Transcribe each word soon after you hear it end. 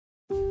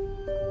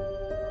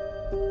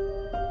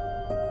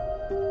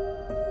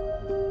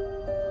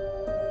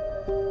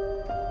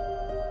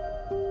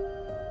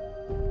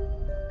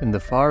In the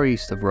far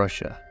east of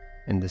Russia,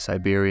 in the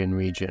Siberian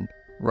region,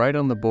 right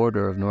on the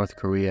border of North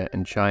Korea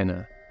and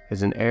China,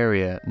 is an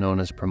area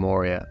known as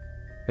Primoria.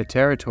 A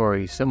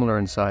territory similar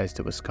in size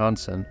to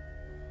Wisconsin,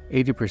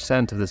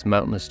 80% of this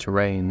mountainous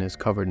terrain is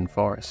covered in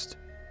forest.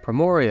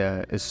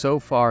 Primoria is so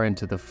far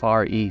into the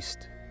far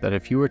east that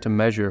if you were to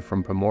measure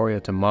from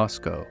Primoria to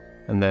Moscow,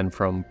 and then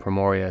from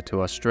Primoria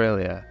to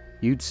Australia,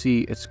 you'd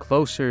see it's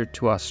closer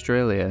to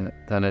Australia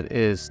than it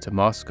is to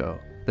Moscow.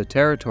 The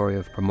territory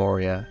of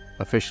Primoria,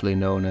 officially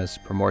known as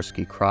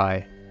Primorsky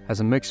Krai, has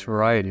a mixed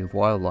variety of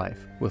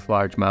wildlife, with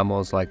large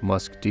mammals like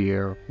musk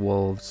deer,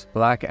 wolves,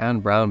 black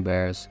and brown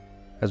bears,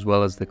 as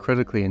well as the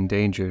critically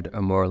endangered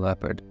Amur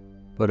leopard.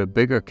 But a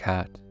bigger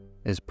cat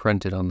is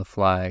printed on the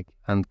flag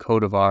and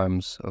coat of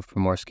arms of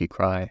Primorsky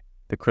Krai,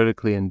 the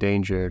critically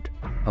endangered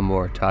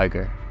Amur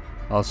tiger,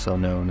 also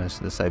known as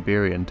the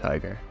Siberian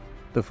tiger.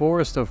 The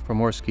forest of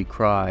Primorsky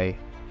Krai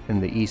in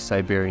the East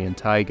Siberian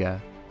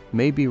taiga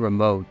may be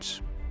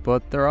remote,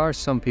 but there are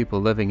some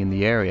people living in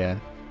the area,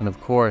 and of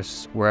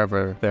course,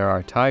 wherever there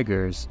are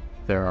tigers,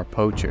 there are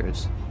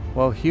poachers.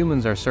 While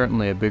humans are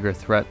certainly a bigger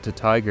threat to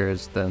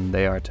tigers than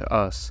they are to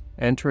us,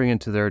 entering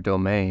into their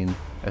domain,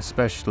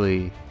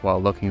 especially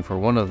while looking for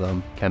one of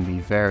them, can be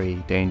very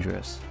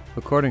dangerous.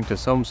 According to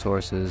some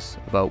sources,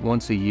 about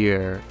once a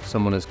year,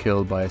 someone is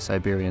killed by a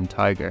Siberian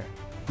tiger.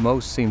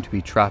 Most seem to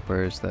be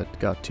trappers that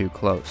got too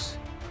close.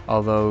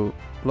 Although,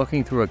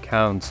 looking through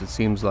accounts, it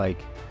seems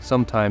like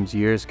sometimes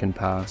years can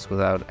pass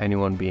without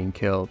anyone being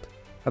killed.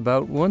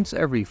 About once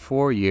every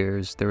 4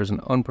 years, there is an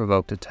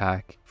unprovoked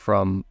attack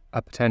from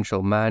a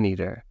potential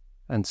man-eater,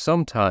 and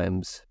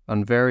sometimes,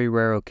 on very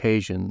rare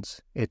occasions,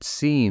 it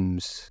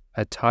seems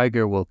a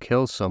tiger will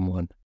kill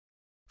someone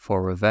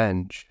for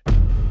revenge.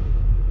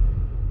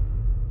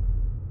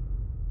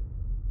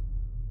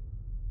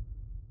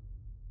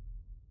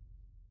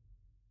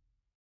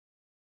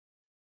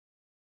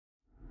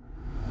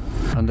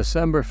 On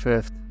December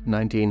 5th,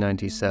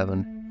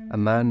 1997, a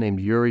man named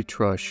Yuri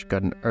Trush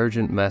got an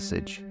urgent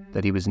message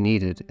that he was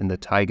needed in the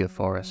taiga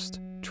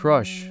forest.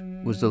 Trush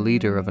was the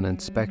leader of an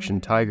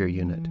inspection tiger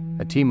unit,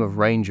 a team of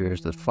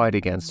rangers that fight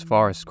against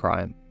forest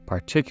crime,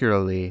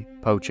 particularly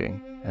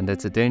poaching, and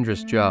it's a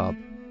dangerous job.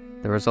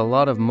 There is a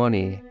lot of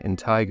money in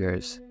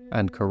tigers,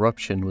 and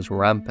corruption was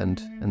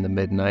rampant in the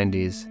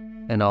mid-90s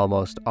in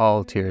almost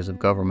all tiers of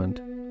government.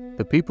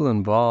 The people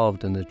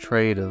involved in the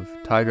trade of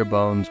tiger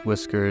bones,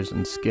 whiskers,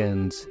 and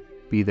skins,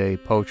 be they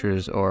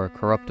poachers or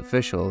corrupt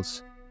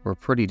officials, were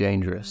pretty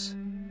dangerous.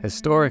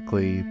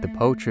 Historically, the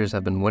poachers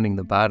have been winning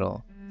the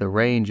battle. The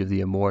range of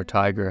the Amur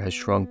tiger has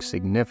shrunk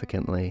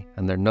significantly,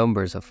 and their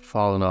numbers have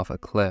fallen off a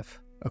cliff.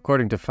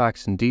 According to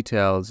facts and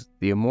details,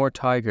 the Amur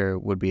tiger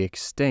would be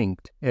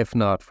extinct if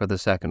not for the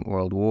Second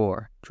World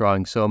War,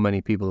 drawing so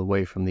many people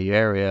away from the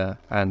area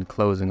and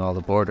closing all the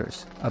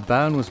borders. A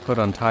ban was put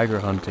on tiger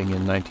hunting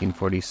in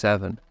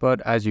 1947, but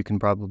as you can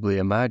probably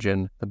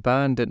imagine, the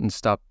ban didn't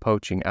stop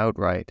poaching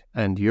outright,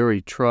 and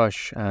Yuri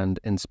Trush and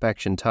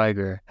Inspection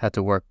Tiger had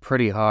to work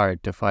pretty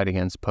hard to fight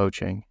against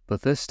poaching.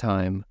 But this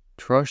time,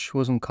 Trush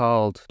wasn't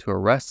called to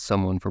arrest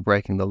someone for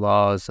breaking the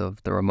laws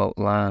of the remote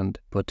land,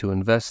 but to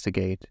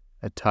investigate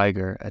a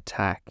tiger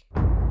attack.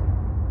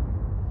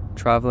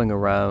 Traveling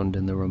around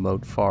in the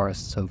remote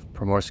forests of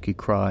Primorsky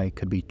Krai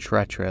could be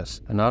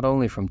treacherous, and not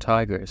only from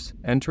tigers.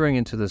 Entering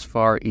into this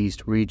far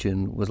east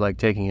region was like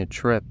taking a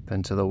trip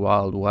into the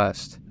Wild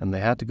West, and they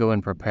had to go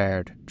in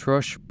prepared.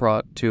 Trush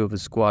brought 2 of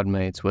his squad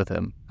mates with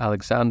him,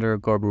 Alexander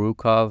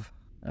Gorburukov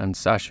and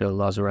Sasha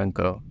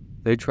Lazarenko.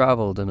 They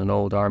traveled in an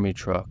old army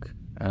truck,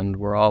 and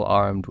were all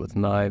armed with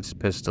knives,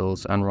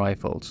 pistols, and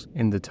rifles.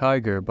 In The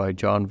Tiger by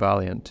John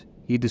Valliant,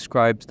 he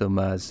describes them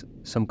as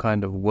some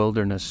kind of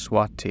wilderness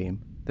SWAT team.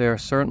 They are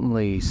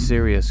certainly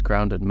serious,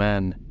 grounded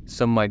men.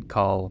 Some might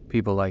call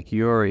people like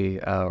Yuri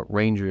a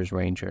ranger's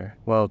ranger.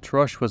 While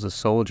Trush was a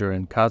soldier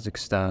in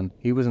Kazakhstan,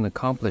 he was an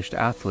accomplished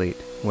athlete,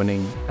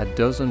 winning a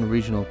dozen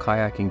regional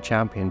kayaking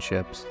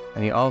championships,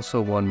 and he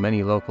also won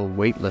many local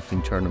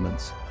weightlifting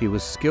tournaments. He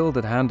was skilled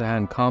at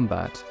hand-to-hand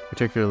combat,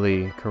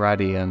 particularly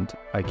karate and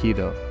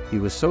aikido. He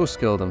was so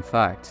skilled, in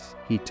fact,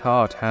 he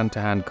taught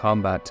hand-to-hand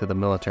combat to the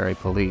military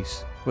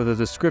police. With a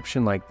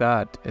description like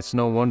that, it's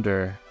no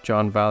wonder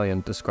John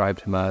Valliant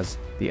described him as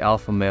the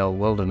alpha male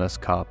wilderness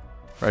cop,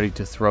 ready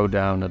to throw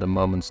down at a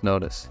moment's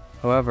notice.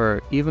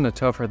 However, even a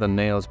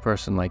tougher-than-nails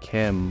person like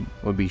him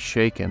would be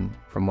shaken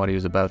from what he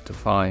was about to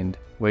find,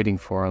 waiting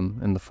for him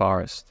in the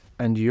forest.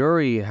 And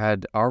Yuri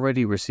had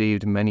already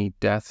received many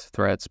death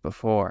threats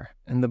before.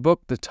 In the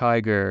book The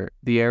Tiger,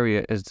 the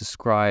area is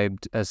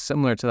described as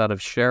similar to that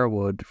of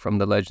Sherwood from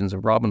the Legends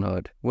of Robin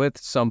Hood, with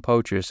some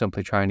poachers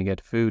simply trying to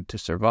get food to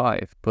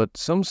survive. But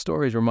some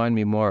stories remind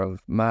me more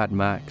of Mad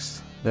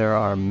Max. There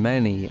are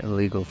many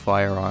illegal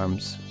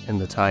firearms in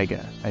the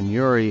taiga, and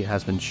Yuri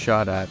has been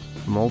shot at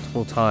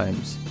multiple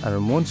times, and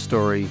in one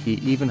story he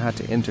even had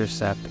to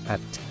intercept a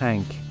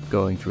tank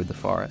going through the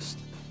forest.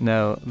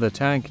 Now, the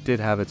tank did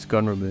have its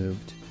gun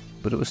removed,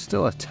 but it was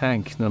still a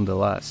tank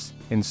nonetheless.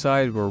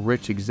 Inside were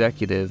rich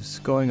executives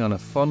going on a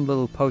fun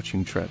little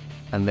poaching trip,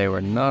 and they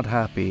were not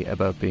happy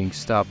about being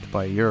stopped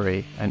by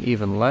Yuri, and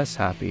even less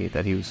happy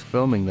that he was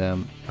filming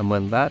them. And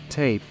when that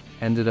tape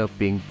ended up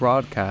being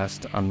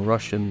broadcast on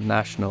Russian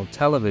national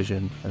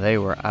television, they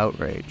were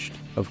outraged.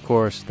 Of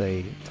course,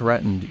 they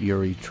threatened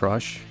Yuri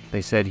Trush.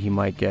 They said he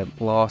might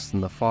get lost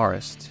in the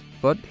forest.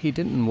 But he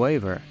didn't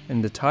waver.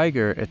 In The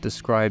Tiger, it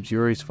describes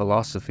Yuri's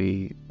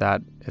philosophy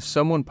that if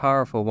someone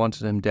powerful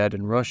wanted him dead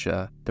in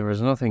Russia, there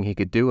was nothing he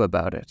could do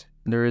about it.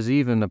 There is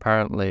even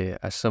apparently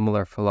a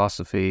similar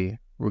philosophy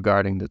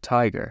regarding the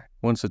tiger.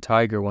 Once a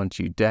tiger wants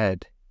you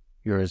dead,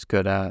 you're as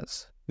good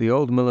as. The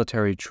old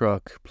military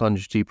truck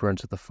plunged deeper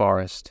into the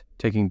forest,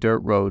 taking dirt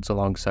roads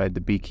alongside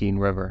the Bikine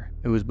River.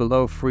 It was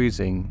below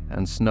freezing,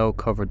 and snow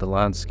covered the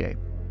landscape.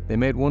 They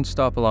made one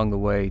stop along the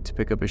way to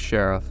pick up a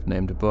sheriff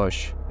named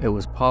Bush. It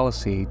was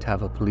policy to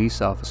have a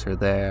police officer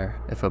there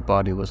if a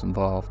body was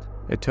involved.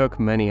 It took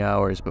many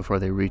hours before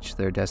they reached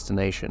their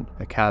destination,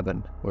 a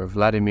cabin where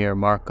Vladimir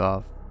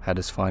Markov had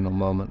his final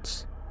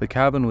moments. The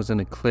cabin was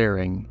in a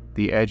clearing,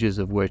 the edges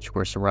of which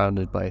were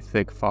surrounded by a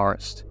thick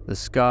forest. The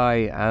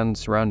sky and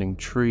surrounding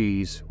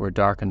trees were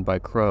darkened by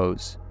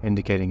crows,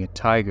 indicating a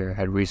tiger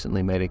had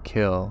recently made a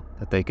kill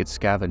that they could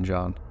scavenge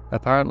on.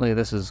 Apparently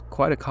this is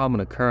quite a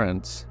common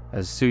occurrence,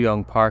 as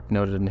Soo-young Park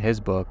noted in his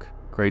book,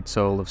 Great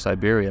Soul of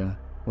Siberia.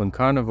 When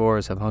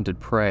carnivores have hunted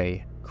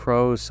prey,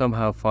 crows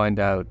somehow find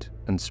out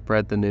and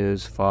spread the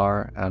news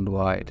far and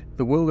wide.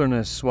 The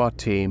wilderness SWAT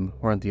team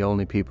weren't the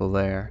only people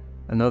there.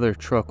 Another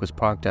truck was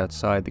parked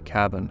outside the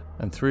cabin,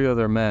 and 3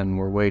 other men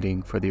were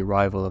waiting for the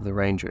arrival of the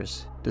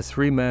rangers. The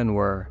 3 men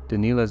were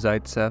Danila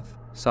Zaitsev,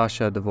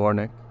 Sasha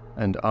Dvornik,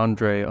 and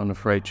Andrei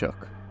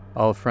Onufreychuk,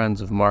 all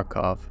friends of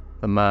Markov,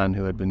 the man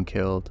who had been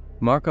killed.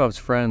 Markov's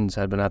friends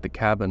had been at the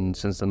cabin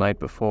since the night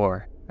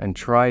before, and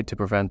tried to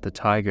prevent the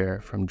tiger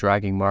from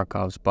dragging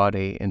Markov's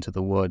body into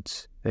the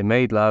woods. They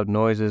made loud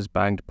noises,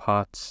 banged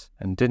pots,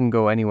 and didn't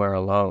go anywhere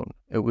alone.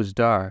 It was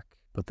dark,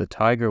 but the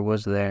tiger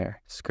was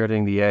there,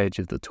 skirting the edge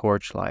of the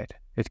torchlight.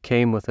 It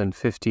came within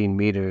 15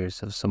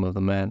 meters of some of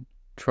the men.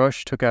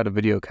 Trush took out a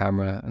video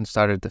camera and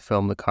started to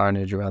film the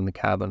carnage around the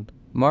cabin.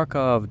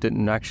 Markov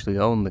didn't actually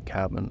own the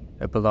cabin.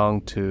 It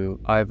belonged to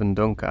Ivan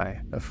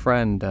Dunkai, a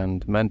friend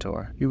and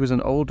mentor. He was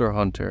an older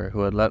hunter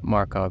who had let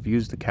Markov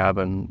use the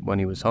cabin when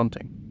he was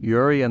hunting.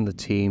 Yuri and the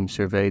team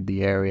surveyed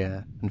the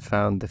area and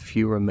found the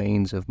few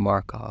remains of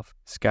Markov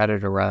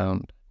scattered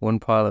around. One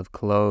pile of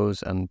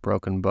clothes and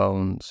broken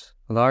bones.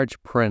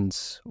 Large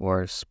prints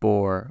or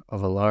spoor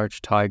of a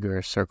large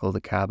tiger circled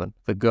the cabin.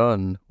 The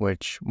gun,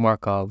 which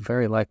Markov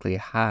very likely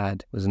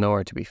had, was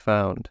nowhere to be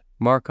found.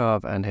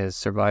 Markov and his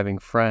surviving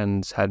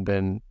friends had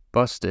been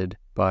busted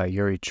by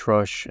Yuri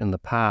Trush in the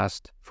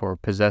past for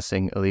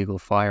possessing illegal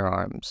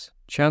firearms.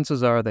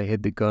 Chances are they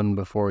hid the gun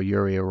before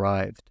Yuri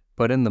arrived.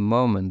 But in the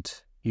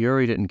moment,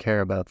 Yuri didn't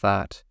care about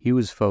that. He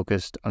was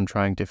focused on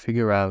trying to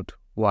figure out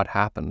what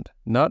happened.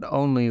 Not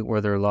only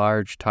were there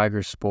large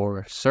tiger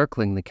spoor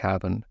circling the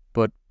cabin,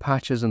 but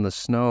patches in the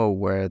snow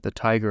where the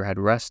tiger had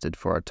rested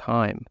for a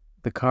time.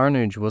 The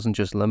carnage wasn't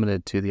just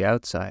limited to the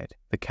outside.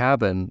 The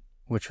cabin,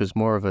 which was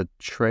more of a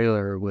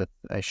trailer with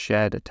a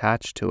shed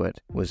attached to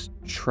it, was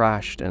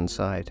trashed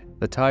inside.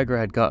 The tiger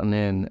had gotten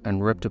in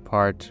and ripped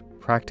apart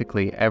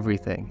practically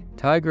everything.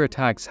 Tiger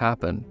attacks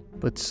happen,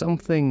 but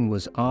something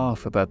was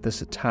off about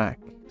this attack.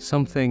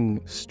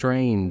 Something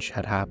strange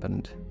had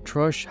happened.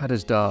 Trush had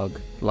his dog,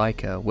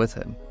 Laika, with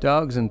him.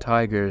 Dogs and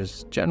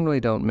tigers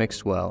generally don't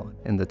mix well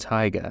in the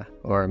taiga,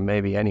 or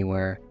maybe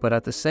anywhere, but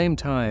at the same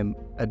time,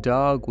 a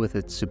dog with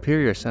its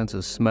superior sense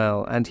of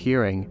smell and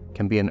hearing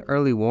can be an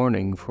early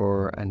warning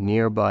for a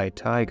nearby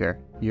tiger.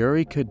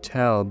 Yuri could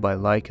tell by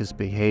Laika's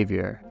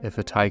behavior if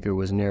a tiger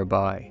was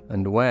nearby,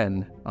 and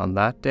when, on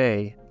that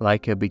day,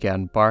 Laika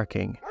began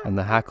barking and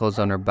the hackles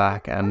on her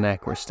back and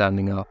neck were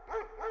standing up,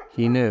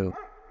 he knew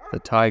the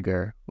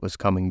tiger was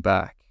coming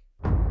back.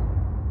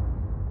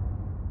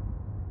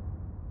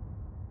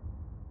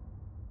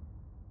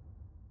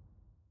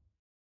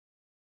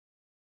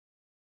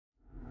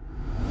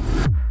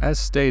 As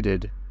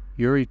stated,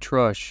 Yuri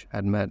Trush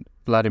had met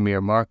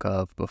Vladimir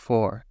Markov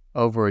before,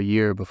 over a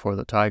year before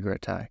the tiger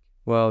attack.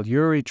 While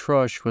Yuri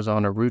Trush was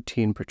on a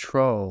routine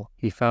patrol,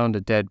 he found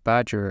a dead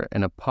badger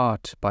in a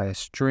pot by a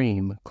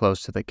stream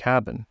close to the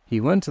cabin. He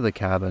went to the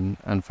cabin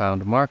and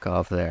found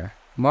Markov there.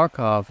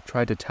 Markov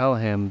tried to tell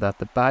him that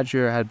the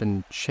badger had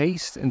been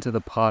chased into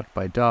the pot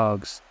by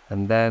dogs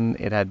and then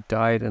it had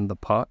died in the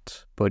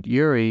pot, but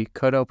Yuri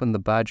cut open the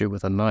badger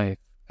with a knife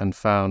and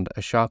found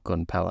a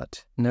shotgun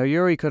pellet. Now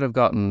Yuri could have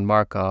gotten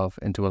Markov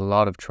into a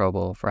lot of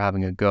trouble for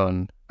having a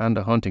gun and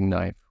a hunting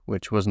knife,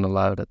 which wasn't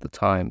allowed at the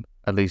time,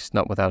 at least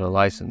not without a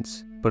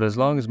license. But as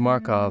long as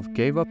Markov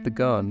gave up the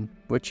gun,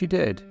 which he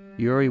did,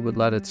 Yuri would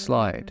let it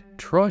slide.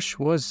 Trush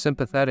was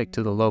sympathetic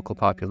to the local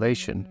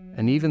population,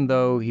 and even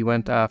though he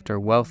went after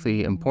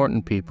wealthy,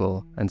 important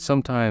people, and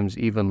sometimes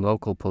even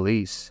local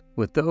police,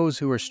 with those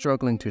who were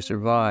struggling to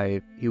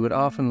survive, he would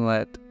often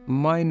let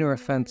minor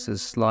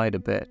offenses slide a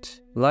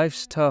bit.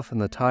 Life's tough in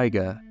the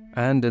taiga,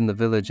 and in the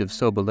village of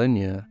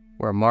Sobolonye,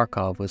 where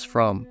Markov was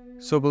from.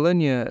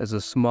 Sobolonye is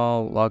a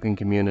small logging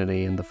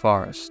community in the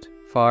forest,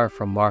 far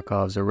from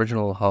Markov's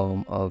original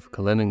home of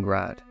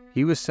Kaliningrad.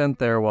 He was sent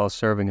there while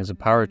serving as a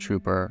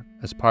paratrooper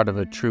as part of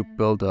a troop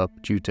buildup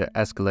due to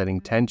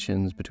escalating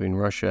tensions between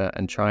Russia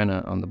and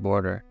China on the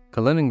border.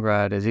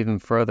 Kaliningrad is even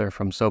further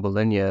from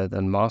Sobolonye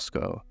than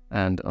Moscow,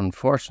 and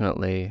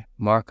unfortunately,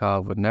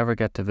 Markov would never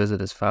get to visit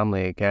his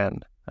family again,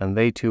 and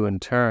they too in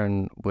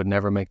turn would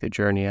never make the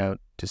journey out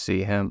to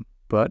see him.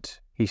 But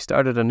he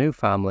started a new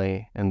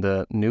family in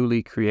the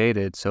newly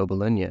created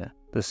Sobolonye.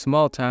 The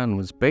small town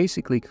was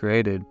basically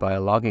created by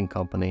a logging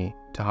company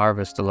to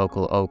harvest the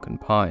local oak and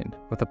pine,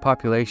 with a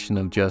population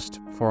of just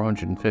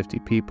 450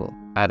 people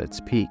at its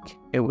peak.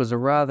 It was a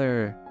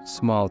rather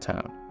small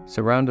town,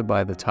 surrounded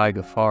by the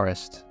taiga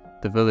forest.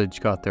 The village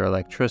got their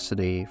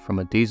electricity from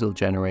a diesel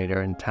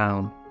generator in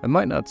town. It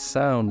might not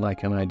sound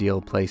like an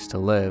ideal place to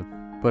live,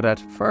 but at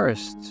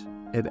first,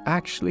 it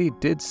actually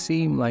did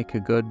seem like a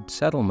good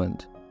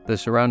settlement. The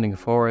surrounding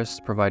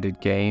forest provided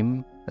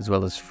game, as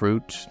well as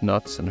fruit,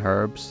 nuts, and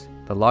herbs.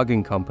 The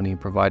logging company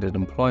provided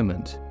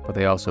employment, but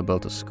they also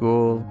built a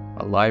school,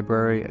 a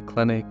library, a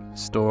clinic,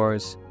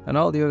 stores, and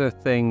all the other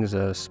things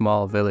a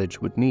small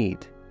village would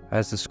need.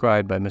 As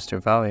described by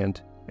Mr.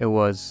 Valliant, it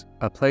was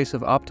a place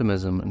of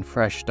optimism and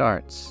fresh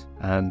starts,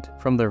 and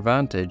from their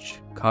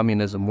vantage,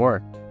 communism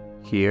worked.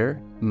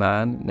 Here,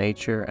 man,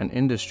 nature, and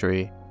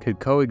industry could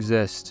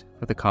coexist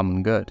for the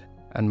common good.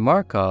 And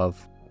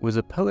Markov was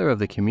a pillar of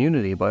the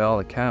community by all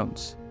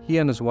accounts. He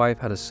and his wife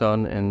had a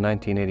son in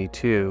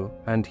 1982,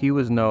 and he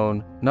was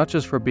known not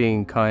just for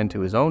being kind to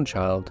his own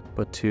child,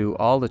 but to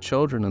all the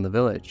children in the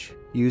village,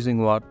 using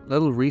what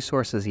little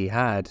resources he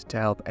had to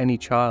help any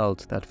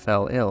child that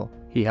fell ill.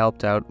 He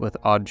helped out with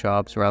odd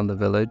jobs around the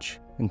village,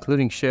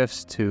 including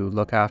shifts to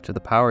look after the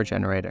power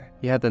generator.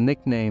 He had the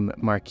nickname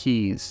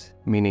Marquise,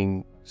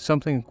 meaning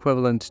something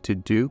equivalent to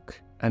Duke,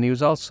 and he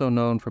was also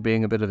known for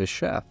being a bit of a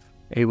chef,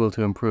 able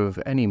to improve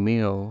any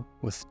meal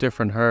with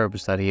different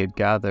herbs that he had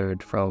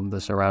gathered from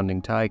the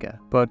surrounding taiga.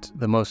 But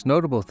the most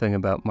notable thing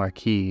about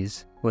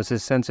Marquise was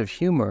his sense of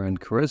humor and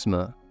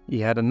charisma. He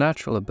had a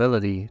natural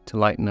ability to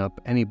lighten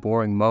up any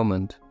boring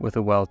moment with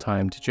a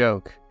well-timed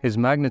joke. His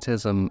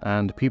magnetism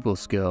and people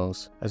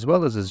skills, as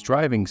well as his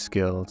driving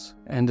skills,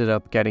 ended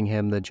up getting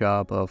him the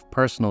job of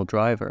personal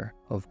driver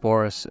of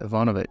Boris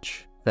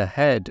Ivanovich, the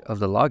head of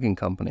the logging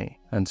company,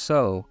 and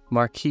so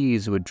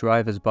Marquise would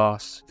drive his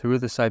boss through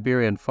the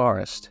Siberian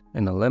forest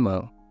in a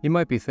limo. You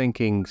might be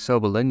thinking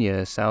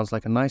Sobolonye sounds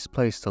like a nice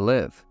place to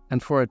live,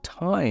 and for a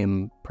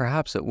time,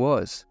 perhaps it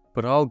was,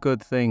 but all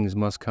good things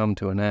must come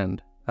to an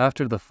end.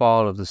 After the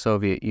fall of the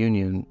Soviet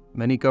Union,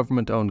 many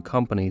government-owned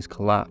companies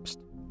collapsed,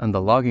 and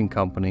the logging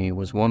company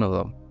was one of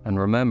them. And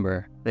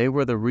remember, they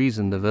were the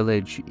reason the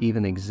village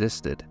even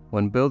existed.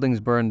 When buildings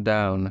burned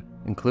down,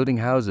 including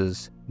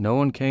houses, no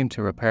one came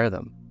to repair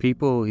them.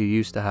 People who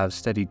used to have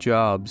steady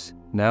jobs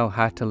now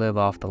had to live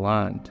off the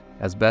land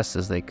as best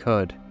as they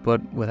could.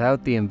 But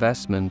without the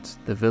investment,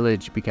 the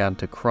village began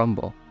to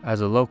crumble.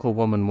 As a local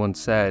woman once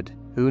said,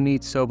 "Who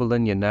needs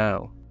Sobolonye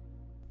now?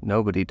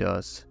 Nobody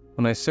does."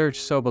 When I search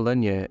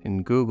Sobolonye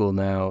in Google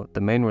now,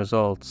 the main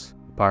results,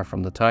 apart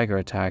from the tiger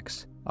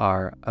attacks,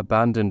 are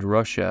abandoned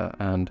Russia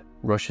and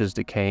Russia's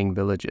decaying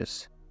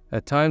villages.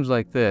 At times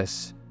like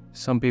this,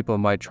 some people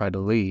might try to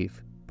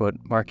leave, but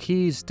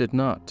Marquise did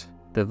not.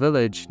 The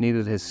village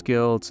needed his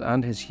skills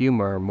and his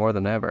humor more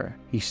than ever.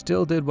 He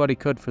still did what he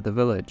could for the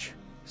village,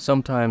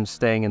 sometimes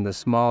staying in the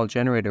small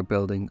generator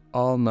building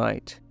all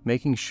night,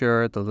 making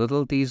sure the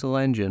little diesel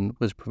engine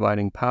was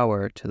providing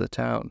power to the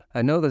town.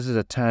 I know this is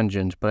a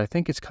tangent, but I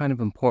think it's kind of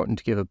important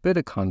to give a bit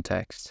of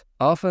context.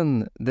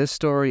 Often, this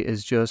story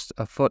is just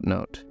a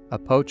footnote. A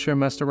poacher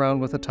messed around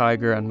with a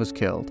tiger and was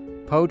killed.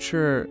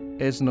 Poacher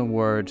isn't a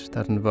word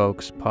that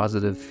invokes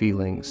positive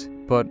feelings,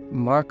 but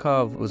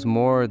Markov was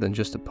more than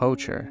just a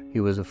poacher. He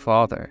was a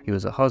father, he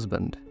was a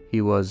husband, he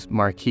was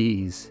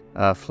Marquise,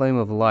 a flame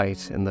of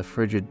light in the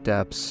frigid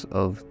depths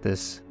of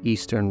this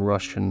Eastern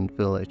Russian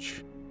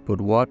village.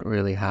 But what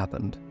really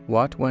happened?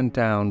 What went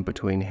down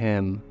between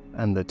him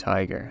and the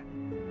tiger?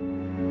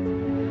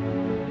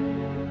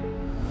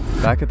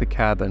 Back at the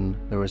cabin,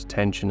 there was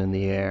tension in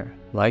the air.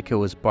 Laika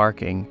was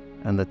barking,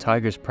 and the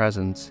tiger's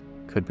presence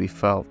could be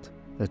felt.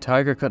 The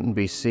tiger couldn't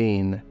be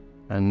seen,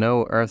 and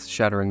no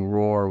earth-shattering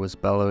roar was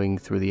bellowing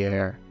through the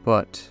air.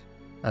 But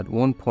at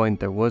one point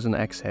there was an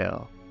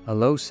exhale, a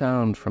low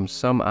sound from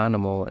some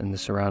animal in the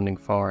surrounding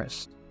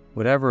forest.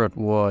 Whatever it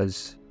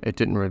was, it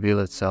didn't reveal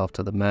itself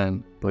to the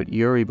men, but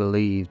Yuri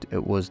believed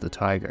it was the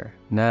tiger.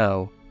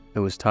 Now, it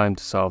was time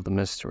to solve the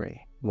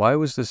mystery. Why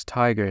was this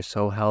tiger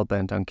so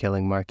hell-bent on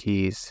killing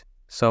Marquise?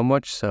 So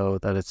much so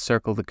that it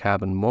circled the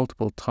cabin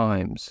multiple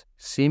times,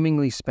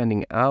 seemingly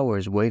spending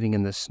hours waiting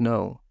in the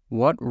snow.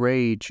 What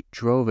rage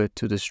drove it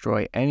to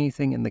destroy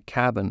anything in the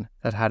cabin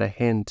that had a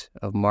hint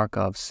of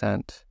Markov's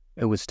scent?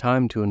 It was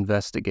time to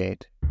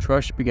investigate.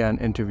 Trush began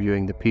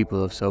interviewing the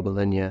people of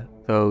Sobolonye,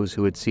 those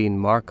who had seen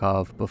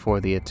Markov before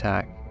the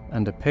attack,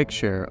 and a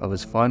picture of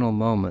his final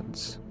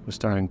moments was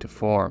starting to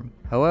form.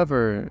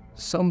 However,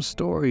 some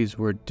stories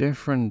were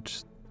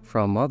different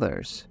from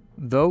others.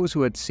 Those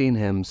who had seen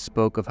him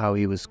spoke of how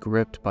he was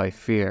gripped by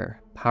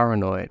fear,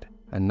 paranoid,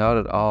 and not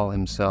at all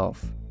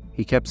himself.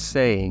 He kept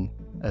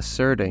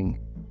asserting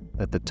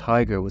that the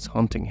tiger was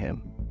hunting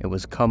him. It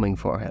was coming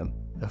for him.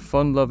 The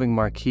fun-loving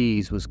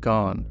Marquise was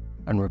gone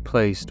and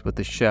replaced with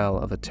the shell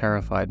of a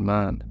terrified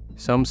man.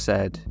 Some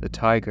said the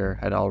tiger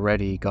had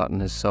already gotten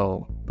his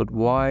soul. But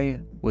why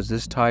was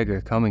this tiger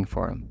coming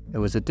for him? It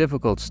was a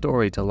difficult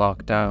story to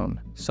lock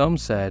down. Some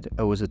said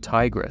it was a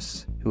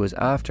tigress who was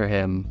after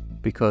him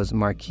because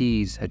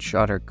Marquise had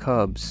shot her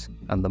cubs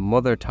and the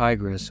mother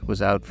tigress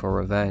was out for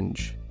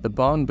revenge. The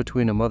bond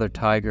between a mother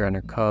tiger and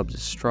her cubs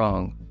is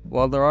strong.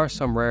 While there are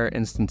some rare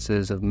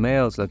instances of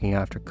males looking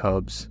after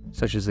cubs,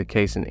 such as the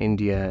case in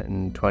India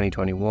in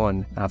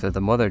 2021 after the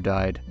mother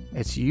died,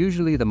 it's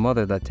usually the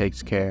mother that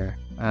takes care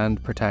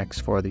and protects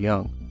for the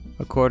young.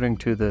 According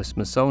to the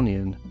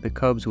Smithsonian, the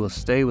cubs will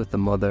stay with the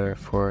mother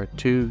for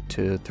 2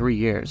 to 3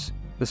 years.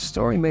 The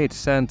story made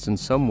sense in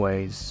some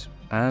ways,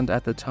 and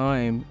at the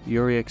time,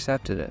 Yuri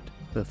accepted it.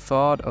 The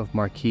thought of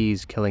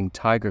Marquise killing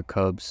tiger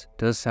cubs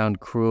does sound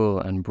cruel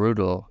and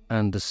brutal,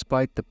 and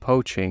despite the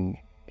poaching,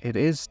 it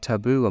is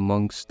taboo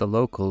amongst the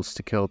locals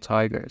to kill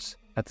tigers.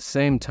 At the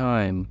same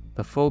time,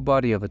 the full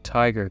body of a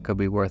tiger could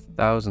be worth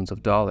thousands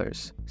of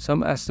dollars,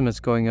 some estimates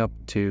going up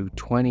to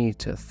 $20,000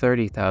 to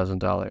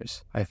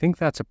 $30,000. I think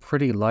that's a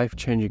pretty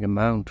life-changing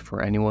amount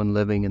for anyone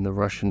living in the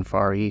Russian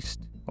Far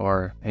East,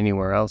 or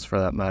anywhere else for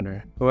that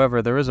matter.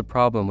 However, there is a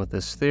problem with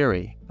this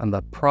theory, and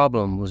the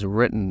problem was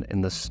written in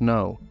the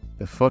snow,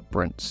 the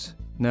footprints.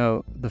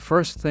 Now, the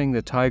first thing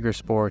the tiger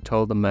spoor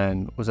told the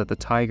men was that the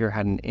tiger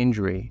had an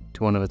injury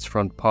to one of its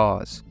front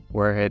paws,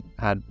 where it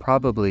had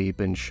probably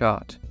been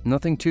shot.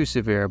 Nothing too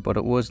severe, but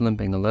it was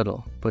limping a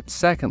little. But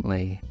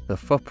secondly, the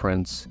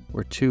footprints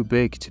were too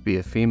big to be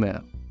a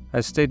female.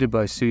 As stated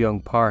by Soo-young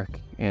Park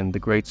in The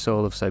Great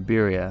Soul of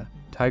Siberia,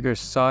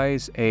 tigers'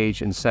 size,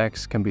 age, and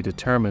sex can be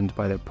determined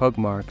by their pug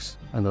marks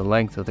and the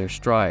length of their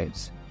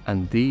strides,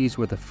 and these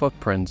were the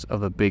footprints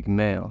of a big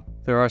male.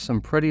 There are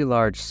some pretty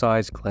large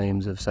size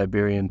claims of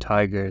Siberian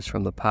tigers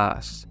from the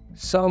past.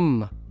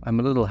 Some I'm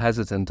a little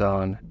hesitant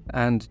on,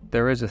 and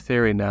there is a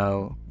theory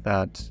now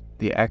that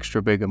the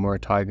extra big Amur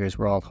tigers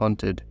were all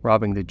hunted,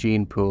 robbing the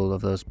gene pool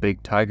of those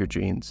big tiger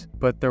genes.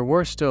 But there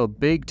were still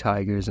big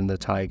tigers in the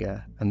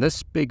taiga, and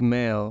this big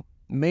male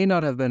may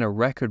not have been a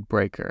record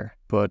breaker,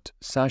 but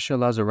Sasha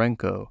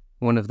Lazarenko,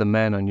 one of the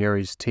men on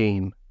Yuri's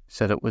team,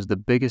 said it was the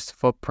biggest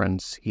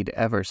footprints he'd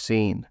ever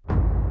seen.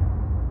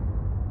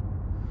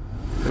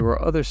 There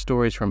were other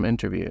stories from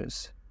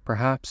interviews.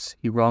 Perhaps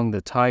he wronged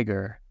the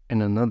tiger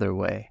in another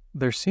way.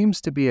 There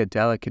seems to be a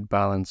delicate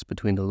balance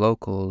between the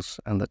locals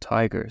and the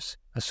tigers,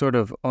 a sort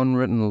of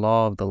unwritten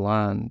law of the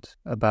land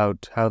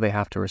about how they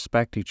have to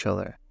respect each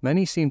other.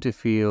 Many seem to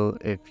feel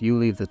if you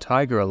leave the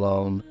tiger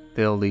alone,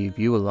 they'll leave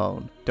you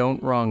alone.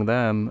 Don't wrong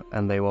them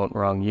and they won't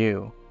wrong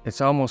you.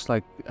 It's almost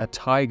like a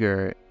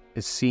tiger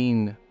is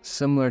seen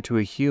similar to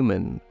a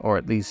human, or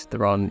at least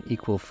they're on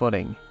equal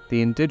footing.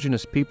 The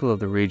indigenous people of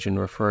the region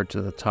referred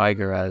to the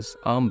tiger as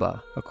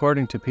Amba.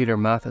 According to Peter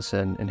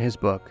Matheson in his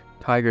book,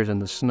 Tigers in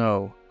the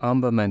Snow,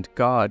 Amba meant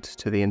God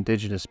to the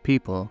indigenous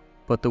people,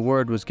 but the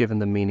word was given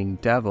the meaning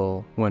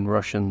devil when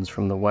Russians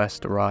from the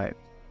west arrived.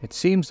 It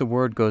seems the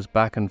word goes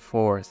back and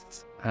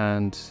forth,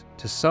 and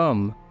to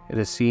some, it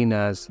is seen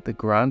as the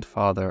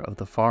grandfather of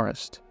the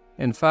forest.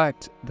 In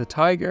fact, the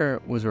tiger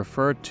was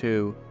referred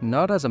to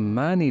not as a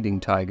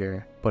man-eating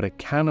tiger, but a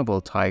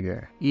cannibal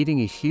tiger.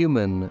 Eating a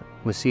human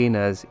was seen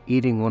as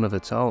eating one of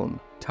its own.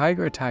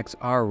 Tiger attacks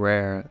are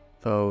rare,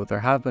 though there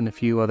have been a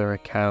few other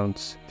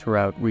accounts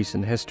throughout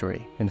recent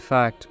history. In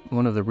fact,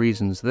 one of the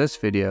reasons this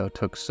video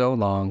took so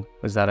long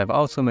was that I've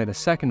also made a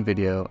second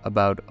video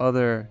about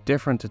other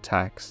different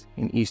attacks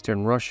in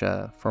Eastern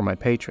Russia for my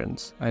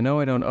patrons. I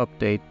know I don't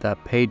update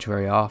that page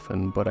very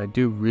often, but I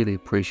do really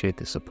appreciate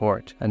the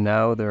support. And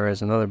now there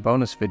is another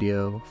bonus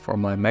video for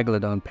my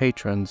Megalodon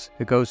patrons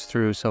that goes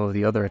through some of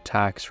the other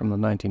attacks from the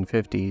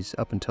 1950s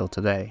up until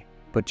today.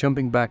 But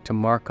jumping back to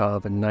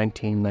Markov in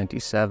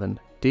 1997,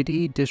 did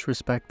he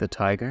disrespect the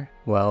tiger?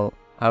 Well,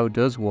 how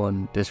does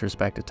one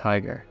disrespect a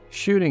tiger?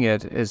 Shooting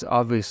it is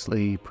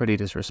obviously pretty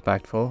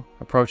disrespectful.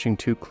 Approaching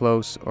too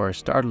close or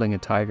startling a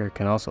tiger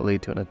can also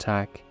lead to an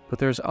attack. But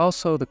there's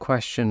also the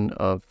question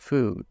of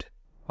food.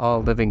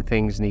 All living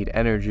things need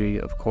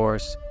energy, of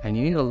course, and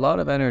you need a lot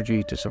of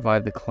energy to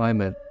survive the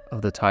climate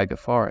of the taiga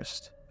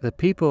forest. The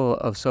people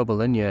of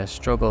Sobolonye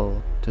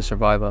struggle to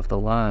survive off the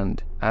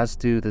land, as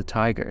do the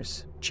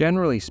tigers.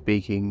 Generally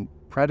speaking,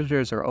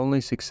 predators are only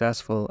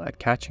successful at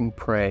catching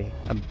prey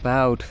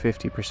about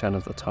 50%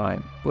 of the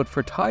time. But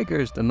for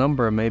tigers, the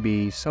number may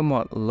be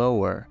somewhat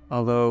lower,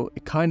 although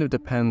it kind of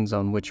depends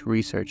on which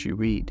research you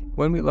read.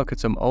 When we look at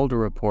some older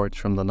reports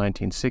from the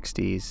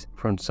 1960s,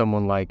 from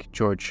someone like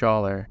George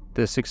Schaller,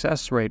 the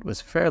success rate was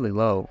fairly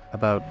low,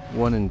 about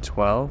 1 in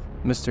 12.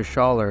 Mr.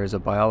 Schaller is a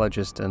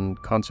biologist and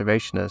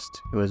conservationist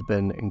who has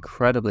been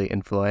incredibly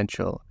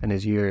influential in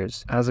his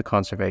years as a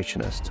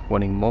conservationist,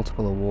 winning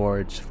multiple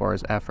awards for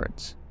his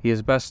efforts. He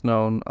is best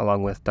known,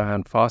 along with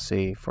Dian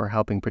Fossey, for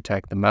helping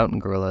protect the mountain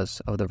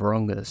gorillas of the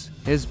Virungas.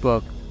 His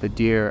book, The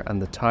Deer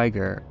and the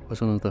Tiger, was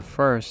one of the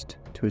first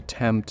to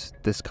attempt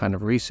this kind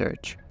of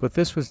research. But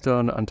this was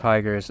done on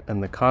tigers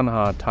in the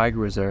Kanha Tiger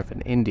Reserve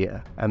in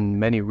India, and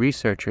many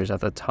researchers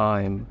at the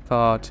time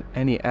thought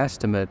any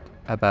estimate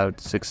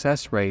about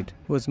success rate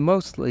was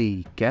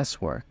mostly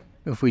guesswork.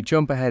 If we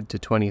jump ahead to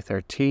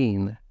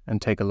 2013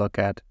 and take a look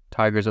at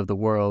Tigers of the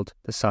World,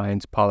 The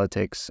Science,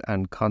 Politics,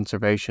 and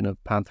Conservation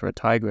of Panthera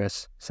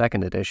tigris,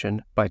 2nd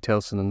edition, by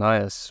Tilson and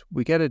Nias,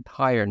 we get a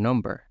higher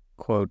number.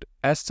 Quote,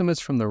 estimates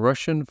from the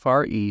Russian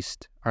Far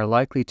East are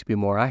likely to be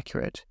more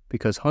accurate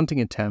because hunting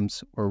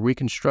attempts were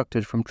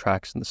reconstructed from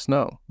tracks in the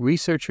snow.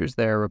 Researchers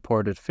there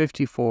reported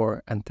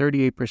 54 and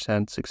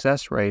 38%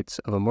 success rates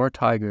of Amur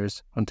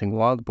tigers hunting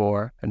wild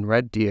boar and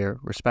red deer,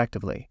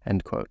 respectively.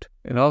 End quote.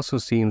 It also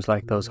seems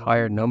like those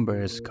higher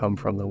numbers come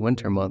from the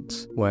winter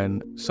months,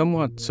 when,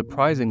 somewhat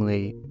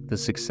surprisingly, the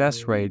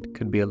success rate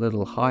could be a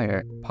little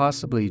higher,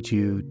 possibly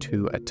due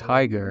to a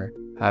tiger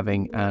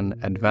having an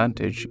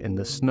advantage in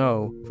the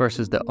snow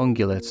versus the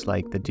ungulates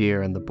like the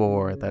deer and the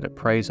boar that it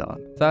preys on.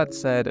 That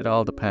said, it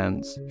all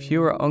depends.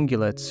 Fewer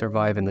ungulates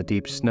survive in the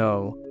deep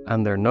snow,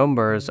 and their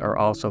numbers are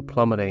also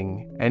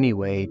plummeting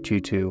anyway due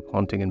to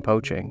hunting and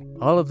poaching.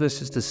 All of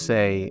this is to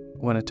say,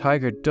 when a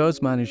tiger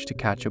does manage to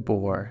catch a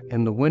boar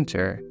in the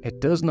winter,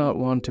 it does not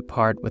want to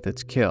part with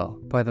its kill.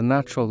 By the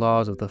natural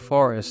laws of the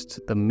forest,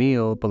 the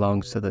meal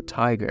belongs to the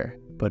tiger,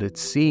 but it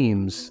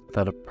seems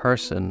that a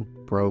person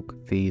broke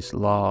these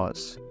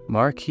laws.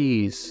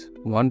 Marquis,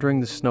 wandering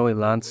the snowy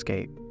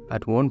landscape,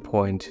 at one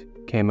point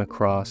came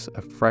across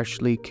a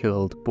freshly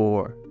killed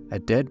boar. A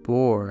dead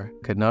boar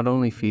could not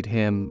only feed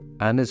him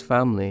and his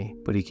family,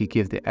 but he could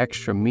give the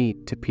extra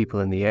meat to people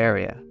in the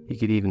area. He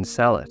could even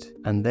sell it.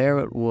 And there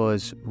it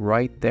was,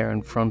 right there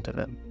in front of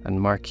him. And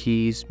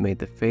Marquis made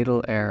the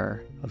fatal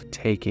error of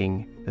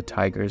taking the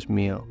tiger's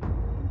meal.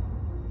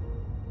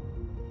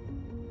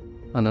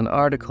 On an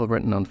article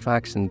written on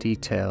Facts and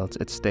Details,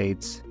 it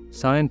states,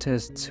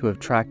 scientists who have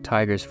tracked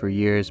tigers for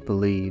years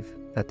believe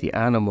that the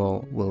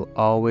animal will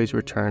always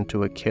return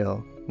to a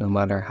kill, no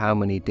matter how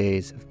many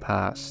days have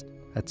passed.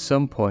 At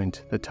some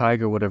point, the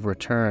tiger would have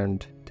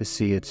returned to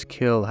see its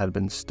kill had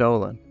been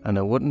stolen, and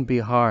it wouldn't be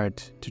hard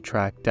to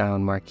track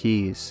down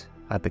Marquis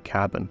at the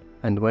cabin.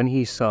 And when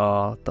he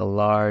saw the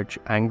large,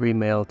 angry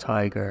male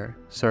tiger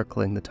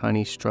circling the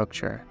tiny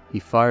structure, he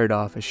fired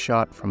off a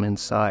shot from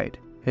inside,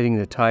 hitting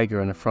the tiger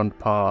in the front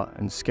paw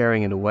and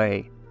scaring it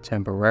away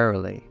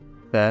temporarily.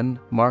 Then,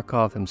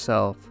 Markov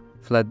himself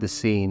fled the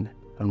scene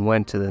and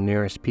went to the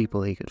nearest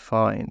people he could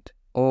find.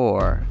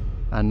 Or,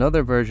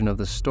 another version of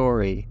the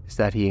story is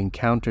that he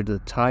encountered the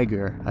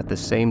tiger at the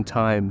same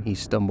time he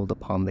stumbled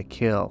upon the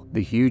kill.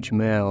 The huge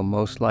male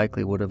most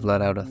likely would have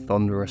let out a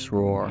thunderous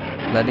roar,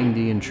 letting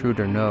the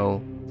intruder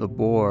know the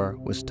boar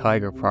was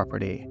tiger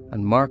property,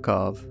 and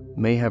Markov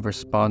may have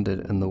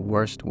responded in the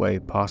worst way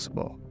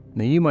possible.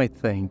 Now you might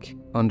think,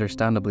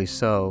 understandably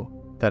so,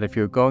 that if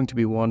you're going to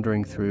be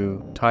wandering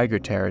through tiger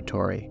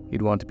territory,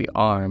 you'd want to be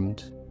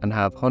armed and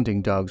have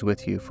hunting dogs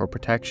with you for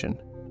protection.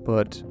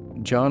 But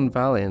John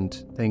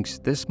Valliant thinks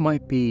this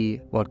might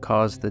be what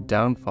caused the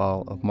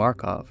downfall of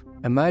Markov.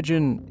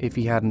 Imagine if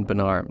he hadn't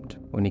been armed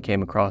when he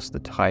came across the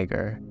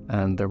tiger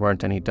and there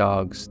weren't any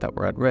dogs that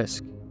were at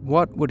risk.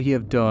 What would he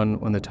have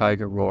done when the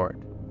tiger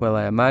roared? Well,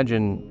 I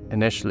imagine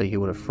initially he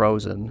would have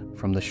frozen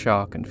from the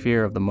shock and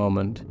fear of the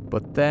moment,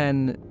 but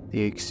then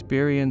the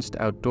experienced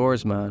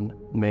outdoorsman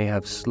may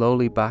have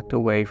slowly backed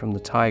away from the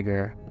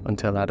tiger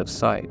until out of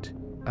sight.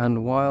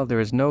 And while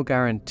there is no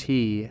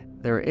guarantee,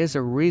 there is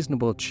a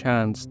reasonable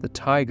chance the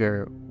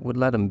tiger would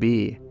let him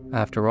be.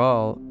 After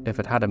all, if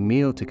it had a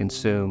meal to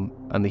consume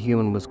and the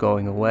human was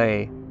going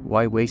away,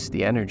 why waste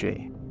the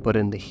energy? But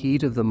in the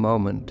heat of the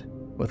moment,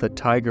 with a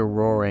tiger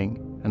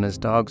roaring and his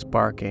dogs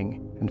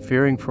barking and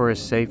fearing for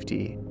his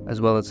safety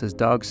as well as his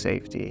dog's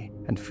safety,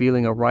 and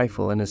feeling a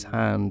rifle in his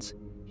hands,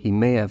 he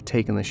may have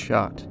taken the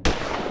shot.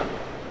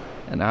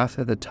 And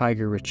after the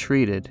tiger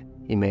retreated,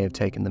 he may have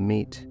taken the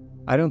meat.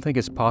 I don't think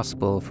it's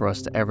possible for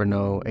us to ever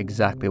know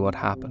exactly what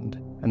happened,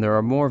 and there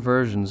are more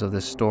versions of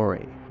this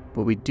story,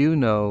 but we do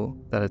know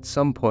that at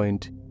some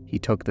point he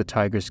took the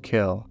tiger's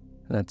kill,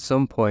 and at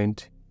some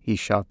point he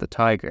shot the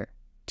tiger.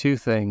 Two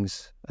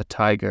things a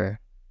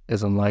tiger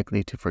is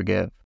unlikely to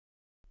forgive.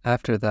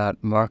 After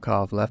that,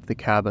 Markov left the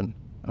cabin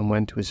and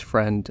went to his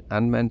friend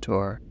and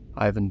mentor,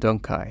 Ivan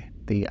Dunkai,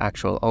 the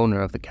actual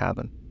owner of the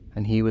cabin,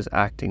 and he was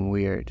acting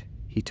weird.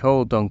 He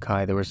told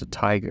Dunkai there was a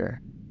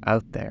tiger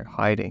out there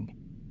hiding,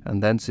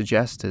 and then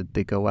suggested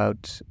they go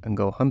out and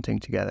go hunting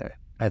together.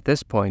 At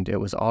this point, it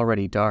was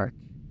already dark,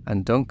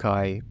 and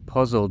Dunkai,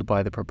 puzzled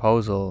by the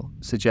proposal,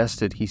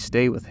 suggested he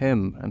stay with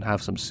him and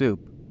have some soup,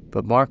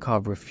 but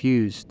Markov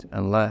refused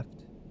and left,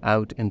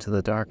 out into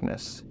the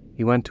darkness.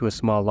 He went to a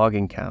small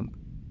logging camp.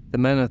 The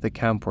men at the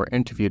camp were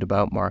interviewed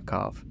about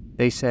Markov.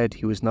 They said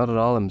he was not at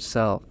all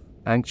himself,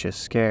 anxious,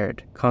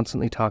 scared,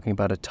 constantly talking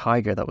about a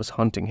tiger that was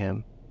hunting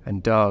him,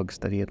 and dogs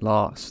that he had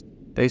lost.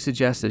 They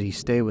suggested he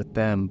stay with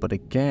them, but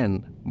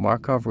again,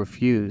 Markov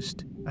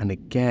refused and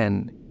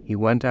again he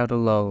went out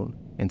alone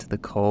into the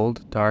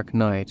cold, dark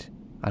night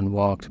and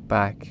walked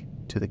back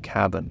to the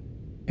cabin.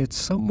 It's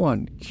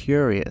somewhat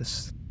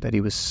curious that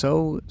he was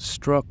so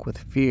struck with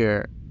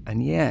fear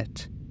and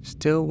yet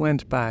still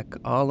went back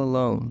all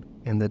alone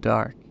in the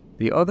dark.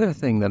 The other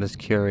thing that is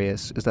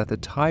curious is that the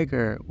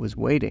tiger was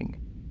waiting.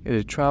 It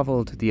had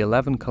traveled the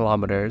 11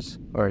 kilometers,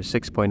 or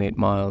 6.8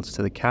 miles,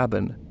 to the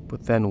cabin,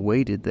 but then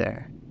waited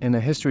there. In a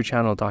History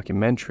Channel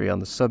documentary on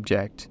the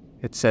subject,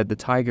 it said the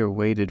tiger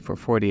waited for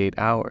 48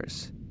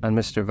 hours, and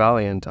Mr.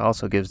 Valliant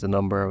also gives the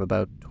number of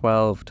about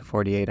 12 to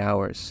 48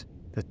 hours.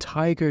 The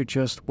tiger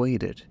just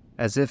waited,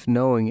 as if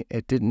knowing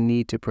it didn't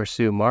need to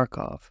pursue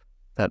Markov,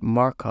 that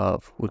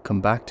Markov would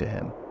come back to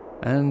him,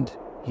 and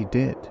he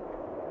did.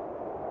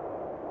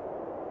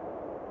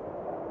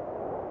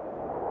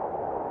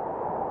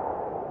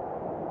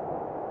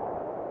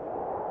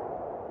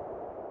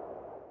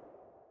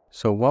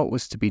 So what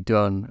was to be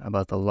done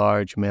about the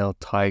large male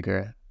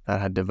tiger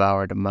that had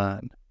devoured a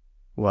man?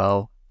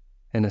 Well,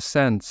 in a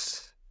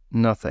sense,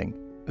 nothing.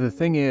 The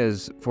thing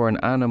is, for an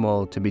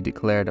animal to be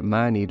declared a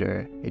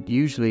man-eater, it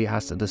usually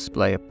has to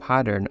display a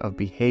pattern of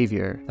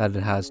behavior that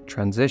it has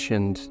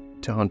transitioned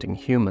to hunting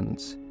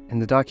humans. In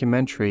the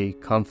documentary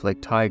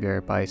Conflict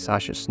Tiger by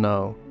Sasha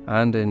Snow,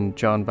 and in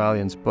John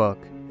Valliant's book,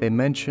 they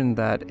mention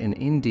that in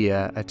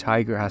India, a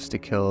tiger has to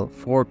kill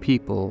 4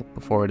 people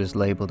before it is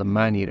labeled a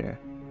man-eater.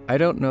 I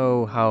don't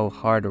know how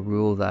hard a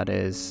rule that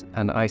is,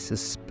 and I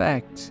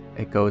suspect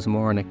it goes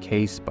more on a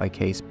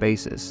case-by-case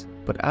basis.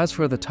 But as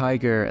for the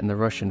tiger in the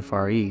Russian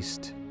Far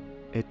East,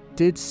 it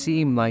did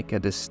seem like a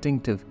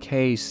distinctive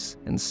case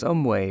in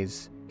some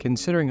ways,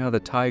 considering how the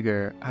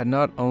tiger had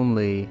not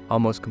only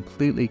almost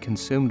completely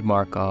consumed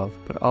Markov,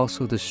 but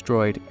also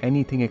destroyed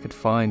anything it could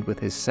find with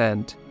his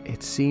scent.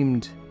 It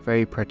seemed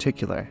very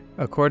particular.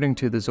 According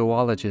to the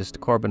zoologist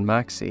Corbin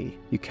Maxey,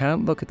 you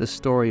can't look at the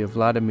story of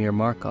Vladimir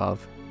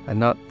Markov and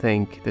not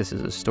think this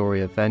is a story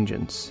of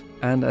vengeance.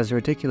 And as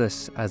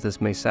ridiculous as this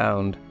may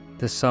sound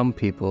to some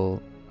people,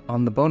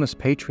 on the bonus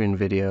Patreon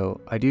video,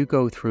 I do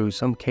go through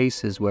some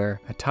cases where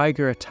a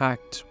tiger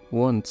attacked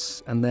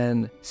once and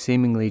then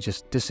seemingly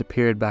just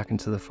disappeared back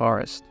into the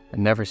forest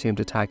and never seemed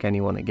to attack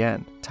anyone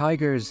again.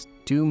 Tigers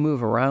do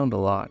move around a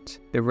lot.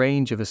 The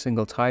range of a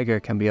single tiger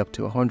can be up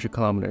to 100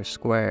 kilometers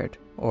squared,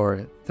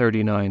 or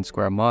 39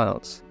 square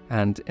miles.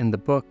 And in the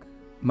book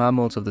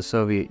Mammals of the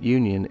Soviet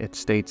Union, it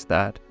states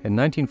that in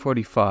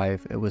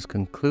 1945 it was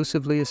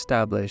conclusively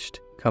established,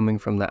 coming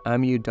from the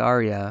Amu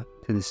Darya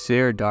to the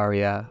Sir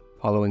Darya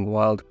following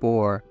wild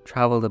boar,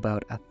 traveled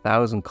about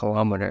 1,000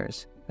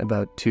 kilometers in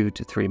about 2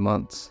 to 3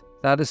 months.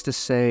 That is to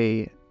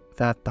say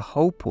that the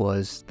hope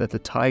was that the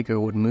tiger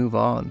would move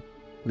on,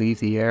 leave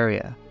the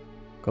area,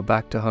 go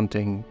back to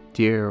hunting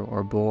deer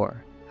or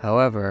boar.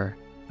 However,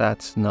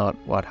 that's not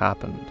what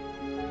happened.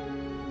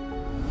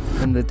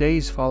 In the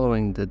days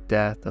following the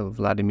death of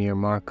Vladimir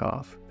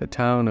Markov, the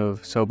town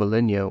of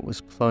Sobolonye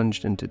was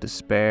plunged into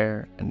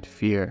despair and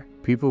fear.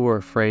 People were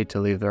afraid to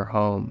leave their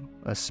home,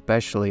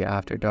 especially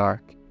after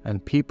dark,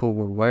 and people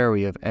were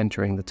wary of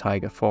entering the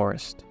taiga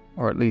forest,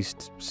 or at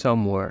least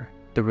some were.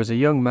 There was a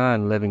young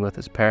man living with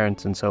his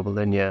parents in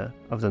Sobolonye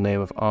of the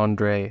name of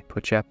Andrei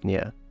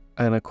Pochepnya,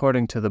 and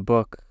according to the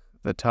book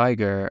The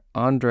Tiger,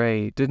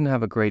 Andrei didn't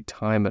have a great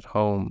time at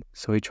home,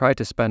 so he tried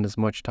to spend as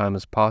much time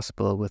as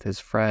possible with his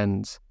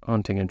friends,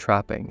 hunting and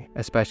trapping,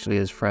 especially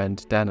his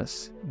friend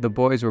Dennis. The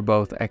boys were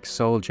both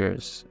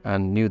ex-soldiers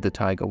and knew the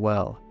taiga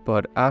well,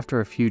 but after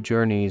a few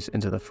journeys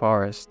into the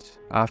forest,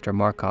 after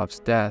Markov's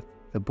death,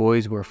 the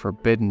boys were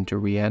forbidden to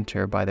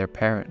re-enter by their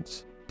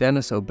parents.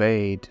 Dennis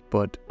obeyed,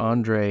 but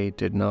Andrei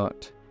did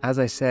not. As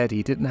I said,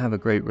 he didn't have a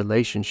great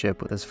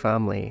relationship with his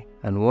family,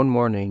 and one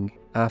morning,